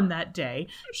was on that day.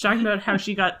 She's talking about how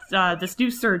she got this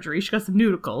new surgery. She got some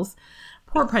nudicles.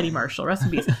 Poor Penny Marshall, rest in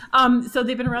peace. So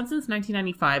they've been around since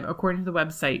 1995. According to the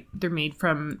website, they're made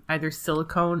from either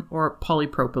silicone or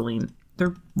polypropylene.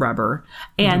 They're rubber.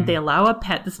 And they allow a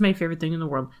pet, this is my favorite thing in the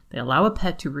world, they allow a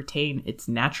pet to retain its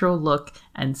natural look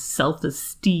and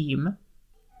self-esteem.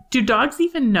 Do dogs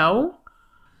even know?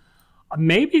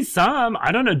 Maybe some.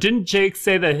 I don't know. Didn't Jake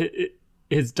say that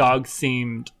his dog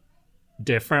seemed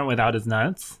different without his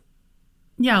nuts?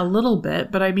 Yeah, a little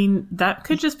bit. But I mean, that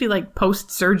could just be like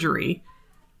post-surgery.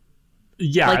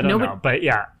 Yeah, Like, I don't know. But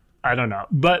yeah, I don't know.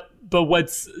 But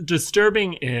what's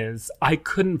disturbing is I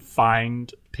couldn't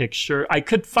find I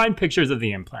could find pictures of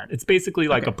the implant. It's basically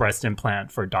like a breast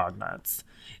implant for dog nuts.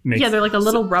 Yeah, they're like a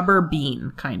little rubber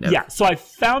bean, kind of. Yeah, so I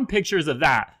found pictures of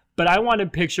that, but I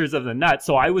wanted pictures of the nut.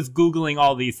 So I was Googling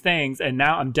all these things, and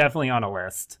now I'm definitely on a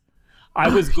list. I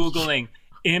was Googling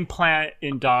implant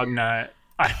in dog nut.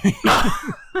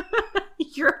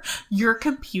 Your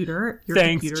computer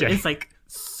Thanks, computer Jake. is like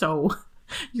so...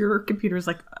 Your computer is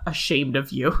like ashamed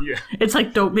of you. Yeah. It's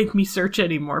like, don't make me search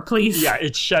anymore, please. Yeah,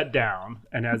 it's shut down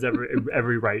and has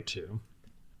every right to.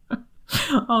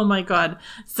 Oh my God.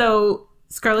 So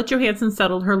Scarlett Johansson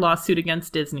settled her lawsuit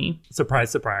against Disney.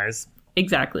 Surprise, surprise.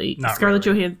 Exactly. Not Scarlett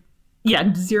really. Johansson.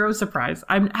 Yeah, zero surprise.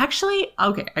 I'm actually,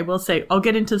 okay, I will say, I'll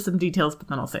get into some details, but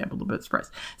then I'll say I'm a little bit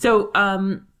surprised. So,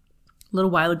 a little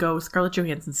while ago, Scarlett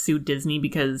Johansson sued Disney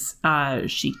because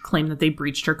she claimed that they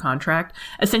breached her contract.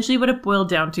 Essentially, what it boiled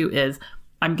down to is,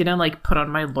 I'm gonna like put on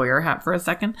my lawyer hat for a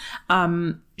second.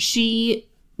 She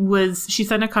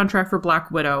signed a contract for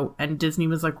Black Widow, and Disney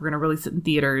was like, we're gonna release it in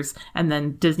theaters. And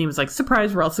then Disney was like,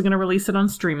 surprise, we're also gonna release it on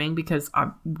streaming because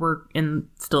we're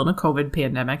still in a COVID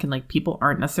pandemic, and like people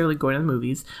aren't necessarily going to the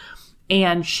movies.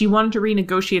 And she wanted to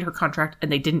renegotiate her contract, and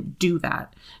they didn't do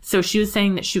that. So she was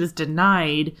saying that she was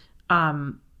denied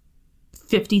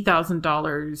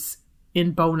 $50,000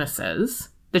 in bonuses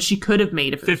that she could have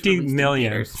made if it was 50 released in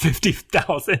million. theaters.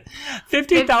 50,000.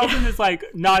 50,000 is like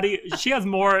she has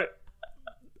more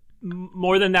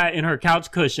than that in her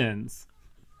couch cushions.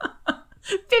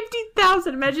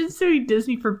 50,000. Imagine suing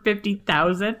Disney for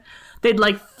 50,000. They'd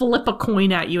like flip a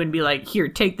coin at you and be like, here,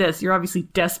 take this. You're obviously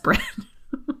desperate.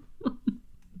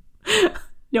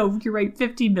 No, you're right.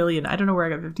 50 million. I don't know where I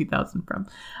got 50,000 from.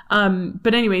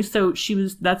 But anyway, so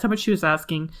that's how much she was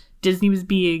asking. Disney was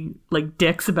being like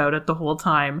dicks about it the whole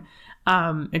time,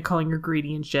 and calling her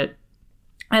greedy and shit.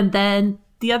 And then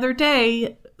the other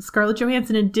day, Scarlett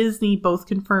Johansson and Disney both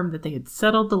confirmed that they had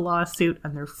settled the lawsuit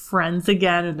and they're friends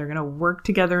again and they're going to work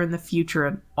together in the future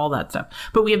and all that stuff.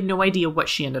 But we have no idea what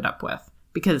she ended up with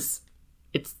because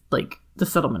it's like the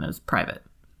settlement is private.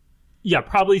 Yeah,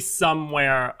 probably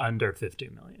somewhere under 50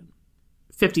 million.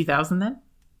 50,000 then?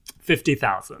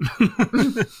 50,000.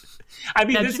 I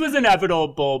mean, this was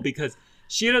inevitable because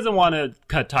she doesn't want to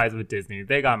cut ties with Disney.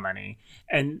 They got money.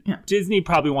 And Disney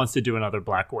probably wants to do another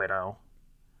Black Widow.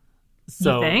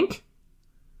 So, you think?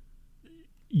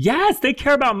 Yes, they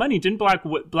care about money. Didn't Black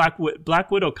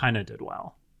Widow kind of did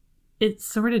well? It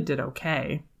sort of did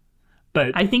okay.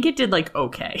 But I think it did like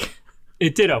okay.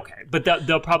 It did okay. But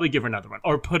they'll probably give her another one.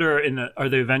 Or put her in the... Are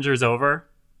the Avengers over?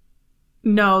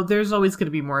 No, there's always going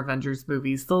to be more Avengers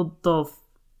movies.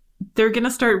 They're going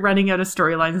to start running out of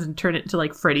storylines and turn it into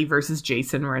like Freddy versus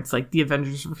Jason, where it's like the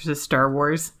Avengers versus Star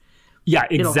Wars. Yeah,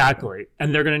 exactly.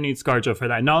 And they're going to need ScarJo for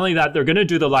that. Not only that, they're going to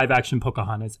do the live action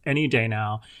Pocahontas any day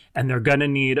now. And they're going to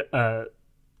need a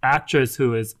actress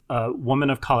who is a woman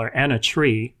of color and a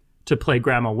tree to play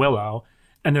Grandma Willow.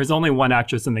 And there's only one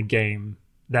actress in the game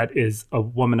that is a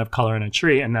woman of color and a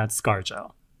tree, and that's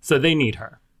ScarJo. So they need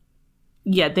her.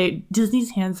 Yeah,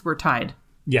 Disney's hands were tied.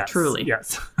 Yes. Truly.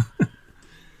 Yes.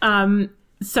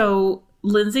 So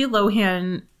Lindsay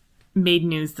Lohan made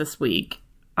news this week.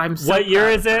 I'm so What year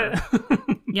proud is it?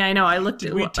 Yeah, I know. I looked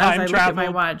at we as time I looked at my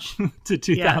traveled? watch. To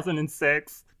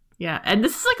 2006. Yeah, and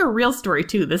this is like a real story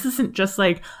too. This isn't just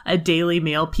like a Daily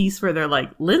Mail piece where they're like,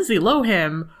 Lindsay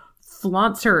Lohan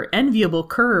flaunts her enviable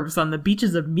curves on the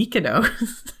beaches of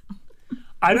Mykonos.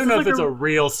 I don't know if like it's a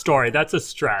real story. That's a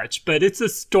stretch, but it's a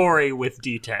story with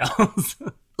details.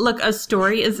 Look, a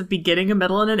story is a beginning, a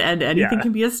middle, and an end. Anything Yeah.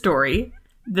 can be a story.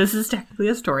 This is technically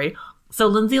a story. So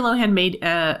Lindsay Lohan made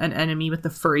an enemy with the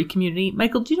furry community.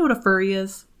 Michael, do you know what a furry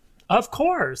is? Of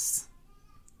course.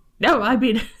 No, I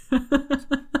mean,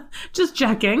 just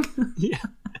checking. Yeah.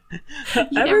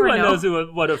 never Everyone know.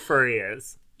 knows what a furry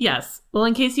is. Yes. Well,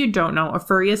 in case you don't know, a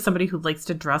furry is somebody who likes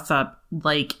to dress up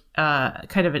like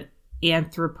kind of an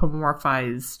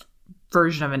anthropomorphized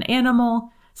version of an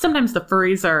animal. Sometimes the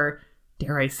furries are,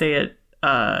 dare I say it,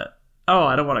 I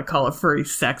don't want to call a furry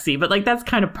sexy, but like that's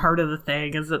kind of part of the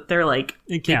thing is that they're like,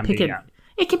 It can be, yeah.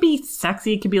 It can be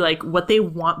sexy. It can be like what they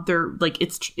want. They're like,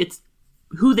 it's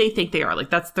who they think they are.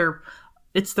 Like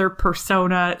it's their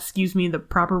persona. Excuse me. The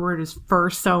proper word is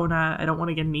fursona. I don't want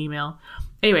to get an email.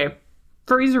 Anyway,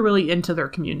 furries are really into their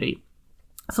community.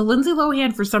 So Lindsay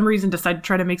Lohan, for some reason, decided to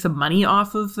try to make some money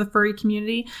off of the furry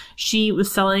community. She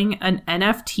was selling an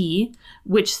NFT,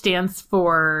 which stands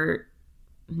for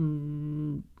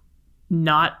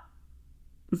not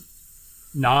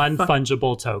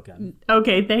non-fungible token.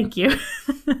 Okay, thank you.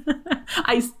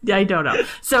 I don't know.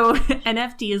 So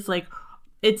NFT is like,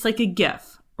 it's like a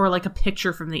GIF or like a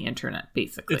picture from the internet,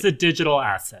 basically. It's a digital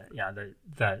asset, yeah,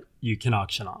 that you can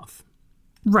auction off.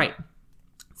 Right.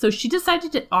 So she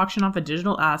decided to auction off a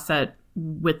digital asset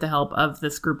with the help of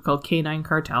this group called K9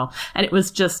 Cartel. And it was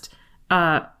just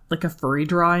like a furry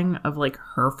drawing of like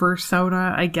her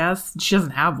fursona, I guess. She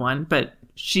doesn't have one, but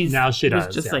she does.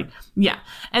 Just yeah. like, yeah.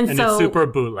 And so it's super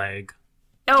bootleg.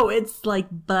 Oh, it's like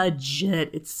budget.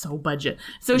 It's so budget.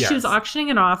 So she was Yes. auctioning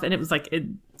it off, and it was like it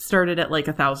started at like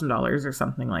 $1,000 or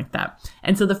something like that.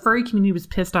 And so the furry community was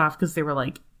pissed off because they were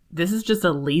like, "This is just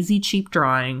a lazy, cheap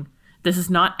drawing. This is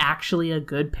not actually a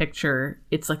good picture.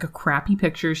 It's like a crappy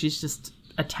picture. She's just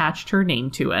attached her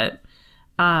name to it."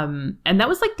 And that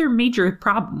was like their major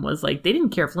problem was like they didn't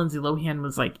care if Lindsay Lohan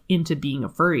was like into being a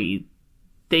furry.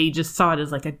 They just saw it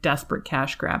as like a desperate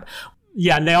cash grab.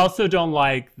 Yeah, and they also don't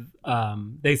like,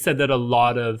 they said that a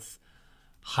lot of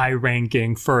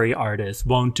high-ranking furry artists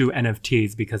won't do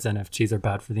NFTs because NFTs are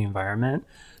bad for the environment.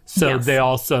 So Yes. they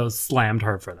also slammed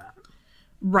her for that.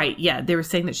 Right. Yeah. They were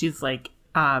saying that she's like,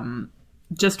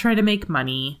 just trying to make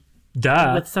money.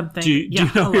 Duh. With something- Do you yeah, know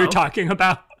what hello. you're talking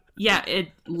about? Yeah.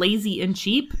 Lazy and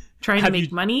cheap, trying to Have make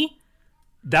you- money.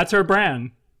 That's her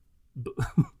brand.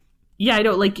 Yeah. I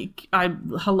don't like,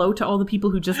 hello to all the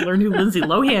people who just learned who Lindsay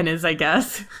Lohan is, I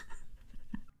guess.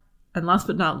 And last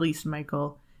but not least,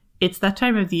 Michael, it's that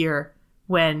time of the year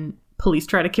when police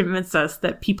try to convince us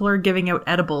that people are giving out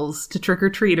edibles to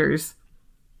trick-or-treaters.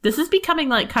 This is becoming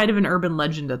like kind of an urban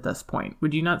legend at this point.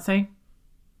 Would you not say?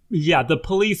 Yeah, the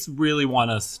police really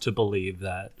want us to believe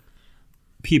that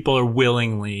people are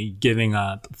willingly giving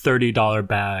up $30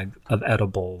 bag of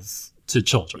edibles to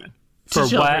children. For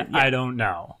children, what? yeah. I don't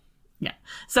know. Yeah.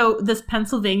 So this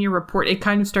Pennsylvania report, it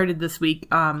kind of started this week.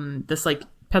 This like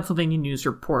Pennsylvania news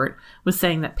report was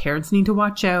saying that parents need to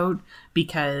watch out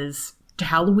because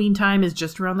Halloween time is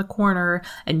just around the corner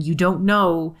and you don't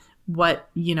know what,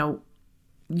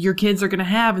 your kids are going to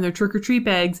have in their trick-or-treat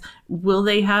bags. Will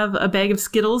they have a bag of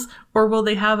Skittles or will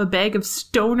they have a bag of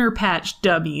Stoner Patch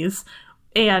dummies?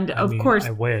 And of course, I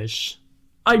wish.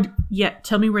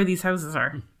 tell me where these houses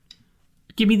are.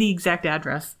 Give me the exact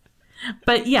address.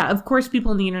 But yeah, of course, people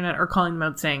on the internet are calling them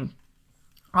out saying,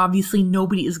 obviously,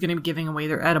 nobody is going to be giving away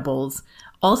their edibles.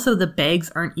 Also, the bags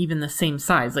aren't even the same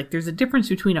size. Like, there's a difference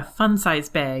between a fun-size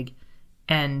bag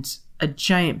and a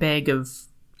giant bag of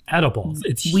Edibles.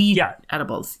 It's weed yeah,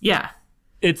 edibles. Yeah.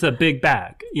 it's a big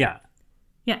bag. Yeah.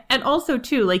 Yeah. And also,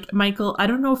 too, like, Michael, I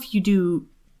don't know if you do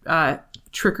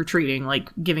trick-or-treating, like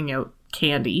giving out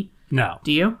candy. No.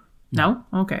 Do you? No?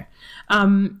 Okay.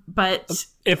 But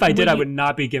if I did, I would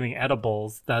not be giving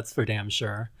edibles. That's for damn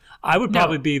sure. I would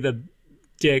probably be the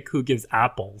dick who gives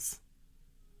apples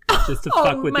just to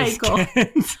fuck with Michael. these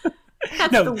kids.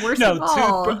 That's the worst of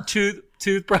all.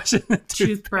 Toothbrushes.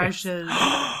 Toothbrushes.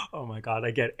 Oh my God,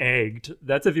 I get egged.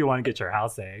 That's if you want to get your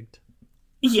house egged.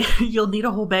 Yeah, you'll need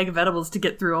a whole bag of edibles to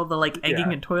get through all the like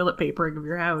egging and toilet papering of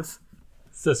your house.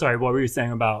 So sorry, what were you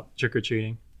saying about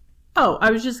trick-or-treating? Oh,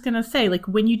 I was just going to say, like,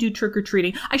 when you do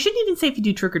trick-or-treating, I shouldn't even say if you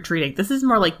do trick-or-treating. This is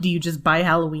more like, do you just buy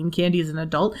Halloween candy as an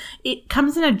adult? It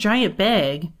comes in a giant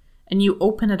bag, and you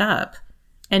open it up.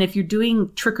 And if you're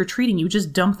doing trick-or-treating, you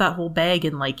just dump that whole bag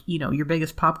in, like, you know, your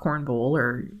biggest popcorn bowl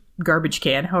or garbage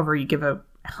can, however you give out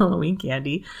Halloween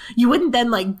candy. You wouldn't then,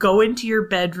 like, go into your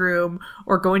bedroom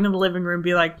or go into the living room and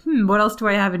be like, what else do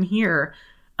I have in here?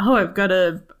 Oh, I've got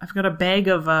a bag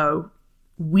of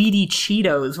weedy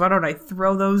Cheetos. Why don't I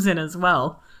throw those in as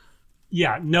well?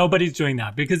 Yeah, nobody's doing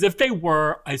that. Because if they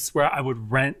were, I swear I would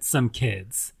rent some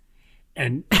kids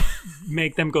and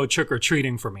make them go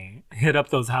trick-or-treating for me. Hit up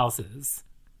those houses.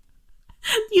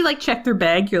 You, like, check their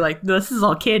bag. You're like, this is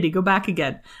all candy. Go back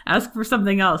again. Ask for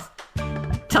something else.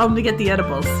 Tell them to get the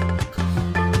edibles.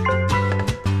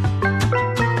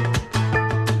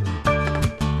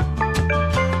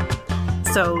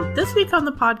 So this week on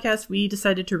the podcast, we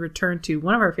decided to return to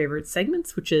one of our favorite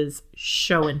segments, which is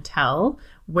Show and Tell,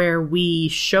 where we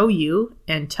show you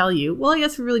and tell you. Well, I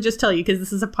guess we really just tell you because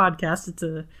this is a podcast. It's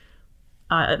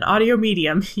an audio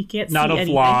medium. You can't see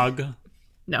anything. Not a vlog.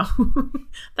 No,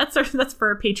 that's for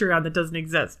our Patreon that doesn't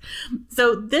exist.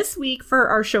 So this week for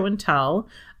our Show and Tell,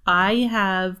 I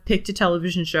have picked a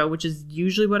television show, which is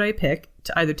usually what I pick,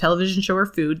 to either television show or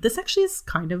food. This actually is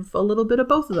kind of a little bit of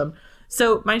both of them.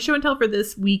 So my Show and Tell for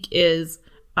this week is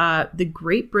The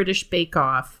Great British Bake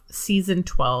Off Season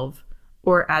 12,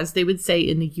 or as they would say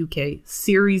in the UK,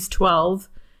 Series 12.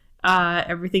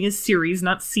 Everything is series,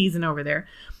 not season over there.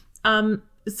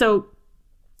 So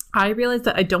I realized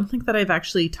that I don't think that I've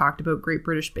actually talked about Great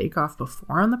British Bake Off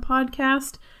before on the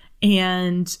podcast,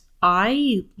 and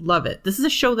I love it. This is a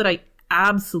show that I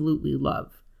absolutely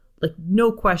love. Like,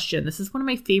 no question. This is one of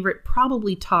my favorite,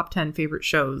 probably top 10 favorite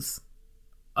shows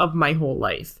of my whole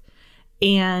life.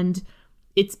 And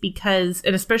it's because,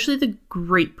 and especially the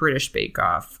Great British Bake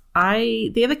Off,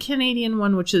 they have a Canadian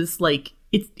one, which is like,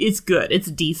 it's good. It's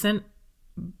decent.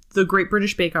 The Great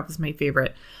British Bake Off is my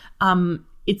favorite.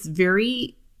 It's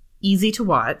very easy to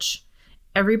watch.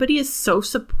 Everybody is so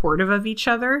supportive of each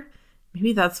other.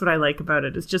 Maybe that's what I like about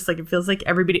it. It's just like, it feels like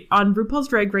everybody on RuPaul's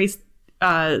Drag Race,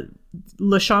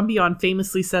 LaShawn Beyond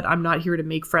famously said, "I'm not here to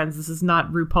make friends. This is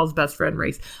not RuPaul's best friend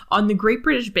race." On the Great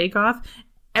British Bake Off,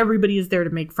 everybody is there to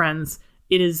make friends.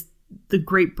 It is the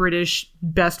Great British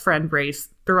best friend race.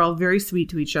 They're all very sweet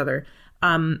to each other.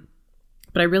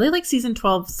 But I really like season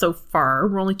 12 so far.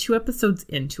 We're only 2 episodes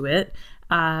into it.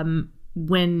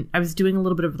 When I was doing a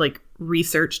little bit of like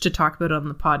research to talk about it on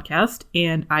the podcast,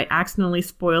 and I accidentally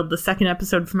spoiled the second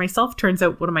episode for myself. Turns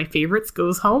out one of my favorites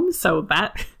goes home, so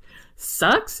that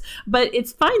sucks. But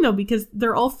it's fine though, because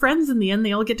they're all friends in the end.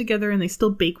 They all get together and they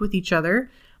still bake with each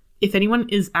other. If anyone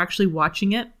is actually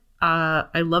watching it,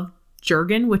 I love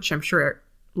Jurgen, which I'm sure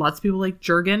lots of people like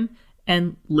Jurgen,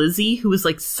 and Lizzie, who is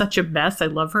like such a mess. I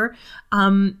love her.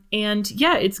 And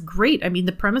yeah, it's great. I mean,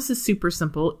 the premise is super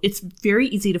simple. It's very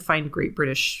easy to find Great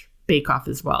British Bake Off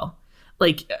as well.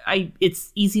 Like,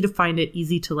 it's easy to find it,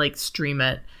 easy to like stream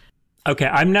it. Okay,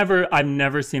 I've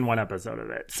never seen one episode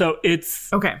of it. So it's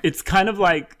kind of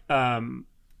like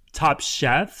Top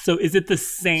Chef. So is it the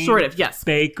same sort of, yes,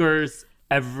 bakers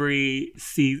every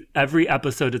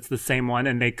episode? It's the same one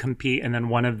and they compete and then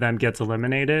one of them gets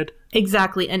eliminated?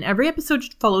 Exactly. And every episode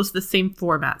follows the same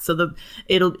format. So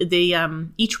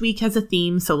each week has a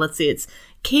theme. So let's say it's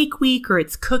cake week, or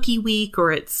it's cookie week,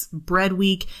 or it's bread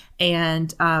week.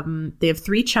 And they have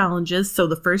 3 challenges. So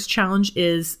the first challenge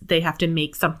is they have to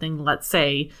make something. Let's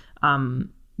say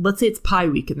it's pie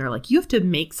week, and they're like, you have to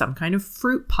make some kind of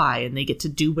fruit pie, and they get to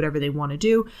do whatever they want to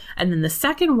do. And then the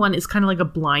second one is kind of like a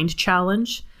blind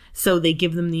challenge. So they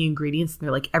give them the ingredients, and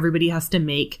they're like, everybody has to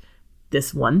make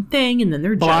this one thing, and then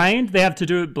they're blind. They have to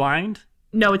do it blind?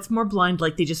 No, it's more blind.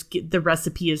 Like, they just get, the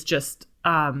recipe is just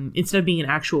instead of being an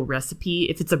actual recipe,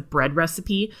 if it's a bread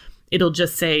recipe, it'll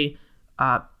just say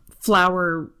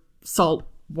flour, salt,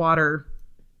 water,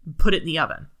 put it in the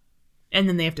oven. and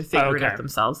then they have to figure it out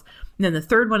themselves. And then the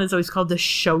third one is always called the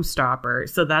showstopper.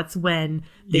 So that's when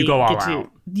you go all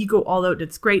out. You go all out.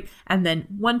 It's great. And then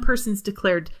one person's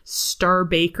declared star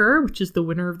baker, which is the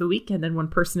winner of the week, and then one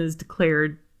person is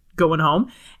declared going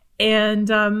home. And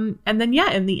then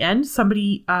in the end,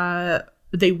 somebody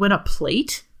they win a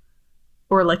plate,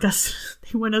 or like they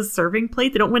win a serving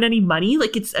plate. They don't win any money.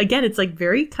 Like it's like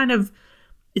very kind of.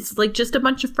 It's like just a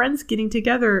bunch of friends getting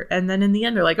together, and then in the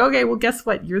end, they're like, okay, well, guess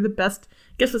what? You're the best.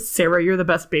 Guess what, Sarah? You're the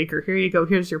best baker. Here you go.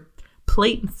 Here's your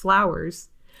plate and flowers.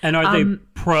 And are they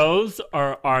pros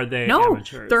or are they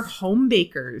amateurs? They're home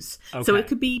bakers. Okay. So it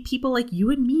could be people like you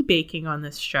and me baking on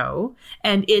this show.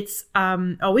 And it's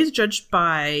always judged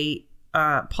by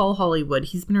Paul Hollywood.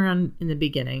 He's been around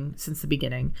since the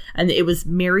beginning. And it was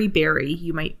Mary Berry.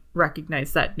 You might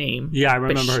recognize that name. Yeah, I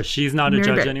remember her. She's not a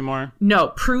judge anymore. No,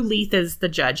 Prue Leith is the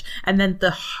judge. And then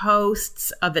the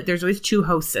hosts of it, there's always two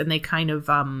hosts, and they kind of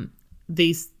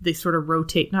they sort of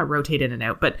not rotate in and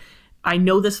out, but I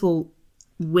know this will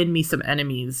win me some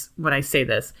enemies when I say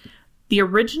this. The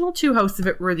original two hosts of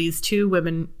it were these two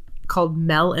women called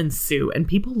Mel and Sue, and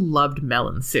people loved Mel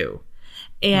and Sue.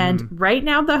 And right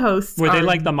now the hosts were they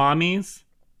like the mommies?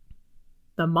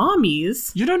 The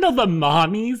mommies? You don't know the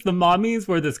mommies? The mommies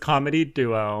were this comedy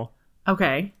duo.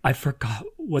 Okay. I forgot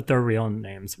what their real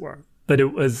names were, but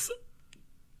it was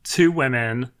two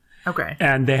women. Okay.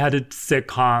 And they had a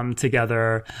sitcom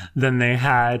together. Then they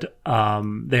had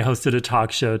they hosted a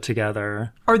talk show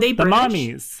together. Are they British? The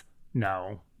Mummies?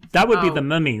 No. That would be the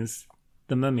Mummies.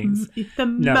 The Mummies.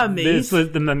 Mummies. This was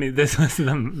the mummy. This was the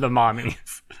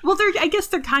Mommies. Well, I guess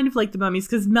they're kind of like the Mummies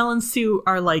because Mel and Sue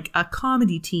are like a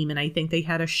comedy team, and I think they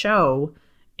had a show.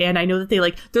 And I know that they're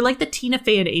like the Tina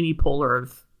Fey and Amy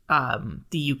Poehler of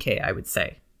the UK. I would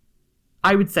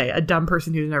say a dumb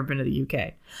person who's never been to the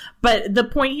UK. But the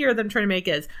point here that I'm trying to make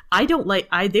is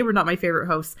they were not my favorite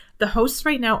hosts. The hosts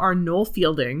right now are Noel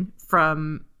Fielding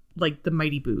from like the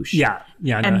Mighty Boosh. Yeah.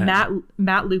 And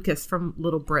Matt Lucas from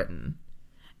Little Britain.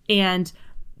 And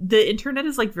the internet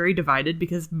is like very divided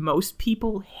because most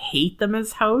people hate them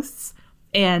as hosts.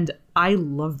 And I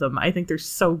love them. I think they're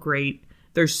so great.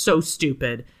 They're so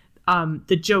stupid.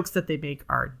 The jokes that they make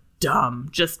are dumb,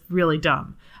 just really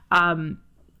dumb.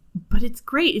 But it's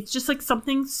great. It's just like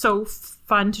something so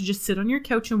fun to just sit on your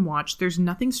couch and watch. There's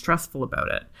nothing stressful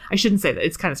about it. I shouldn't say that.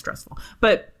 It's kind of stressful,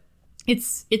 but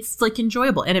it's like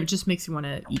enjoyable, and it just makes you want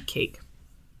to eat cake.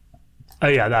 Oh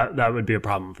yeah, that would be a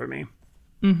problem for me.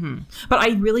 Mm-hmm. But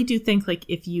I really do think like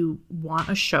if you want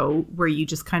a show where you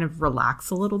just kind of relax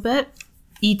a little bit,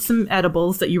 eat some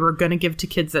edibles that you were going to give to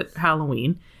kids at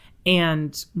Halloween,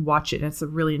 and watch it. And it's a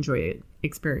really enjoyable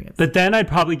experience. But then I'd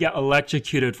probably get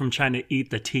electrocuted from trying to eat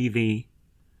the TV.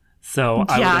 So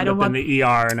I would end up in the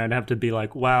ER, and I'd have to be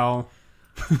like, well...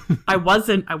 I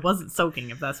wasn't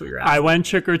soaking, if that's what you're asking. I went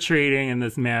trick-or-treating, and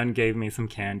this man gave me some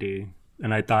candy.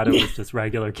 And I thought it was just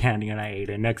regular candy, and I ate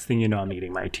it. Next thing you know, I'm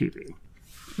eating my TV.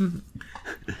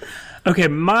 Mm-hmm. Okay,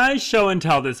 my show and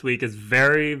tell this week is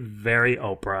very, very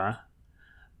Oprah.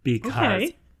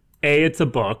 Because, A, it's a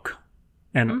book.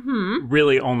 And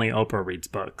really only Oprah reads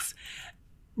books.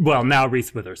 Well, now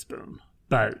Reese Witherspoon.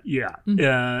 But yeah.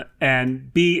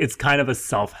 And B, it's kind of a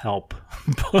self-help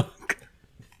book.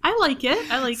 I like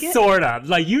it. Sort of.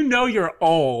 Like, you're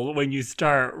old when you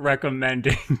start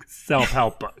recommending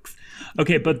self-help books.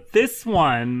 Okay, but this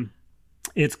one,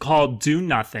 it's called Do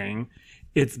Nothing.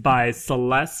 It's by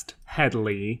Celeste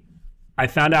Headlee. I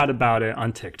found out about it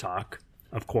on TikTok,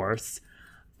 of course.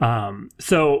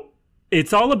 So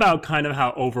it's all about kind of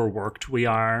how overworked we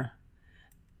are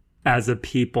as a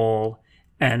people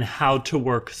and how to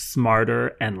work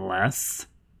smarter and less,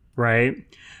 right?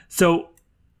 So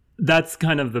that's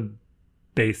kind of the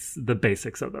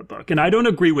basics of the book. And I don't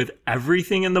agree with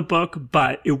everything in the book,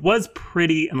 but it was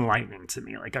pretty enlightening to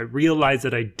me. Like I realized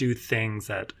that I do things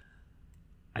that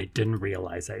I didn't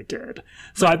realize I did.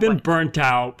 So I've been burnt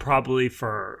out probably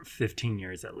for 15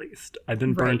 years at least. I've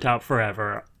been burnt out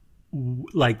forever,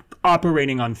 like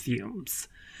operating on fumes.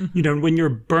 Mm-hmm. When you're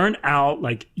burnt out,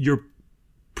 like your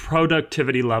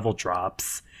productivity level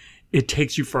drops. It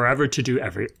takes you forever to do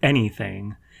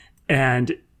anything.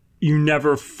 And you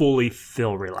never fully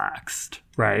feel relaxed,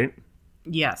 right?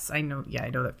 Yes, I know. Yeah, I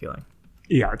know that feeling.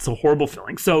 Yeah, it's a horrible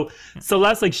feeling. So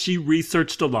Celeste, she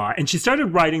researched a lot, and she started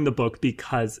writing the book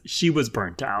because she was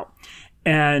burnt out.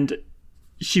 And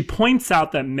she points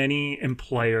out that many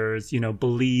employers,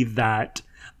 believe that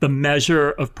the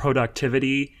measure of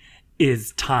productivity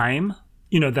is time.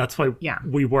 That's why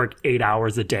we work 8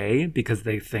 hours a day, because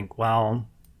they think, well,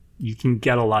 you can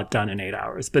get a lot done in 8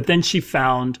 hours. But then she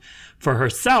found for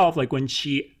herself, like when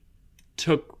she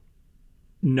took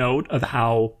note of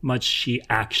how much she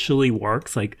actually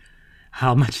works, like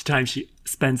how much time she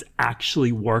spends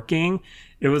actually working,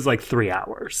 it was like 3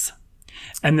 hours.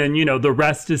 And then, you know, the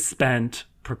rest is spent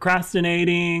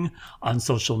procrastinating on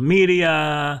social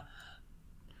media.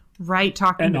 Right,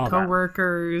 talking to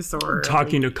coworkers or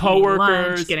talking to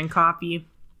coworkers, lunch, getting coffee.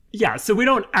 Yeah, so we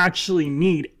don't actually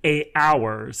need 8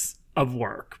 hours of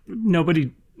work.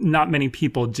 Not many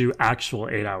people do actual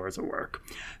 8 hours of work.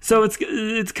 So it's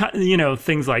you know,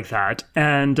 things like that.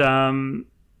 And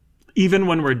even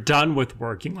when we're done with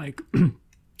working, like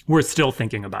we're still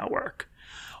thinking about work.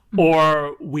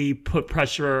 Or we put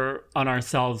pressure on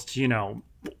ourselves to, you know,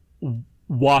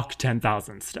 walk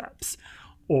 10,000 steps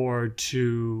or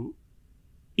to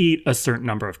eat a certain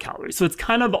number of calories. So it's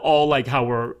kind of all like how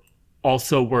we're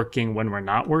also working when we're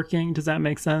not working. Does that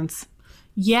make sense?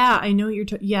 Yeah, I know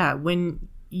what you're when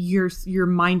your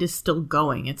mind is still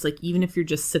going. It's like even if you're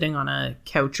just sitting on a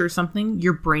couch or something,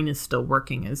 your brain is still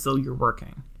working as though you're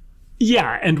working.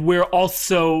 Yeah, and we're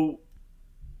also,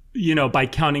 you know, by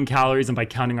counting calories and by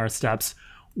counting our steps,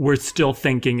 we're still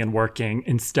thinking and working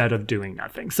instead of doing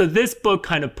nothing. So this book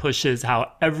kind of pushes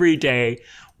how every day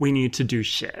we need to do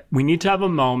shit. We need to have a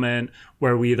moment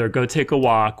where we either go take a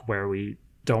walk, where we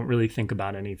don't really think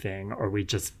about anything, or we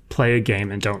just play a game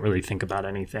and don't really think about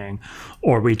anything,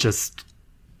 or we just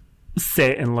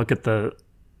sit and look at the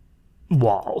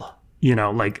wall, you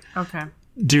know, like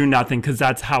do nothing, because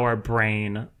that's how our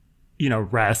brain, you know,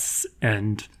 rests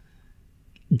and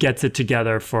gets it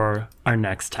together for our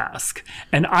next task.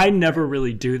 And I never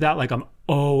really do that. Like I'm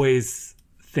always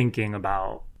thinking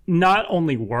about not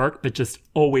only work, but just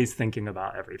always thinking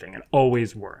about everything and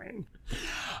always worrying.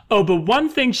 Oh, but one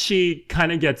thing she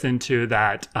kind of gets into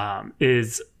that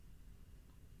is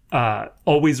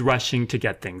always rushing to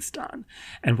get things done.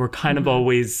 And we're kind of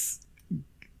always,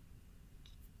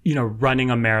 you know, running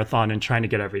a marathon and trying to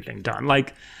get everything done.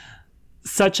 Like,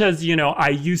 such as, you know,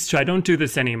 I don't do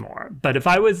this anymore, but if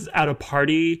I was at a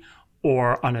party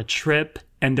or on a trip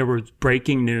and there was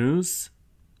breaking news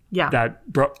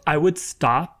I would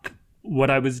stop what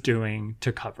I was doing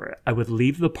to cover it. I would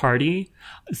leave the party.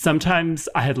 Sometimes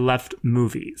I had left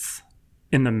movies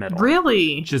in the middle.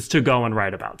 Really? Just to go and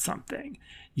write about something.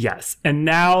 Yes. And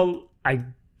now I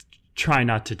try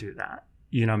not to do that.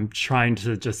 You know, I'm trying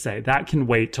to just say that can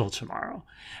wait till tomorrow.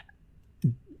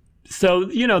 So,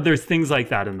 you know, there's things like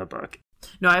that in the book.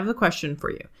 No, I have a question for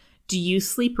you. Do you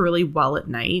sleep really well at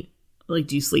night? Like,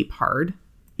 do you sleep hard?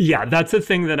 Yeah, that's a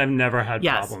thing that I've never had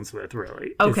problems with,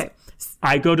 really. Okay.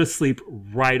 I go to sleep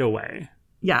right away.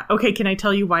 Yeah. Okay. Can I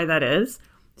tell you why that is?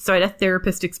 So I had a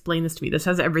therapist explain this to me. This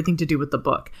has everything to do with the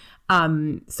book.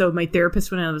 So my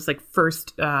therapist, when I was like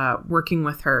first working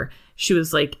with her, she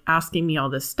was like asking me all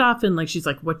this stuff. And like, she's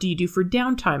like, what do you do for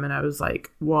downtime? And I was like,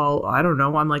 well, I don't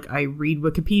know. I'm like, I read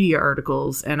Wikipedia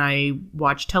articles and I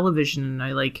watch television and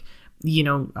I like, you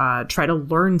know, try to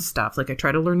learn stuff. Like I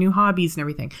try to learn new hobbies and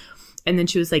everything. And then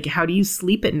she was like, how do you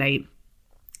sleep at night?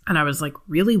 And I was like,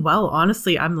 really well.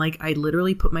 Honestly, I'm like, I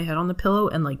literally put my head on the pillow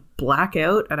and like black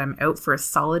out and I'm out for a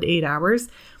solid 8 hours.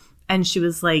 And she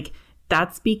was like,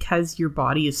 that's because your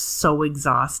body is so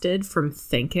exhausted from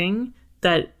thinking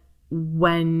that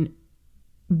when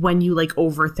you like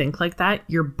overthink like that,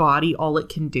 your body, all it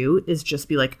can do is just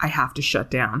be like, I have to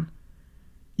shut down.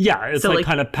 Yeah, it's so like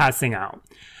kind of passing out.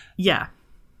 Yeah.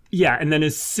 Yeah, and then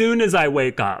as soon as I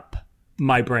wake up,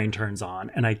 my brain turns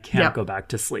on and I can't go back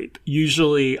to sleep.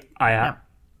 Usually I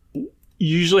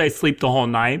sleep the whole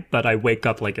night, but I wake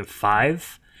up like at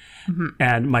 5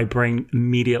 and my brain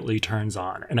immediately turns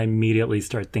on and I immediately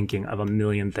start thinking of a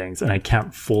million things and I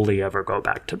can't fully ever go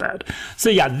back to bed. So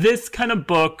yeah, this kind of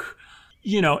book,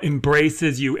 you know,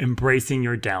 embraces you embracing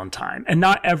your downtime. And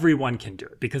not everyone can do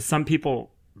it because some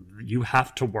people, you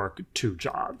have to work 2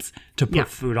 jobs to put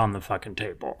food on the fucking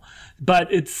table. But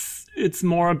it's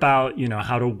more about, you know,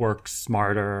 how to work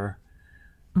smarter,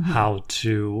 how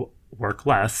to work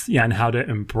less, and how to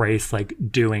embrace like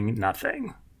doing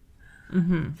nothing.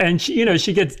 And she, you know,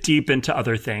 she gets deep into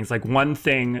other things. Like one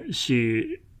thing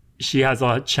she has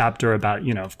a chapter about,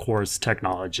 you know, of course,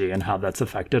 technology and how that's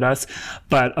affected us.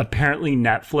 But apparently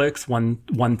Netflix,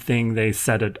 one thing they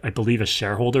said at, I believe, a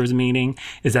shareholders meeting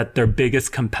is that their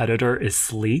biggest competitor is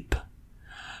sleep.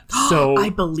 So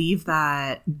I believe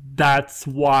that. That's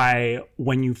why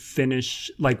when you finish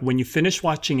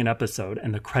watching an episode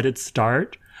and the credits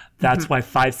start, that's why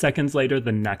 5 seconds later,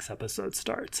 the next episode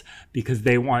starts, because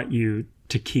they want you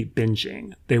to keep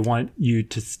binging. They want you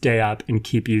to stay up and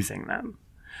keep using them.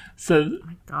 So, oh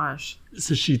my gosh.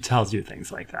 So she tells you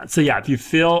things like that. So yeah, if you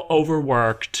feel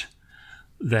overworked,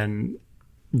 then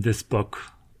this book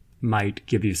might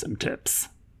give you some tips.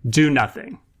 Do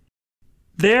nothing.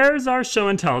 There's our show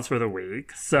and tells for the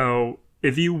week. So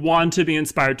if you want to be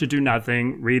inspired to do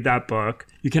nothing, read that book.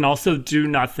 You can also do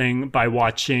nothing by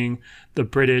watching the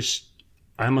British,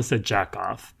 I almost said Jack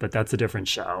Off, but that's a different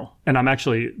show. And I'm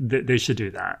actually, they should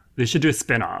do that. They should do a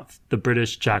spin-off, the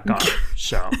British Jack Off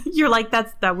show. You're like,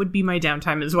 that would be my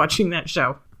downtime, is watching that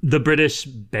show. The British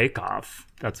Bake Off.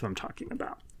 That's what I'm talking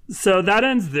about. So that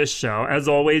ends this show. As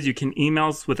always, you can email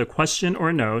us with a question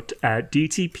or note at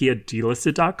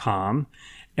dtp@delisted.com.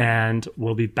 And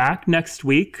we'll be back next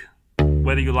week,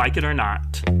 whether you like it or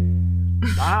not.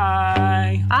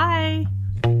 Bye. Bye.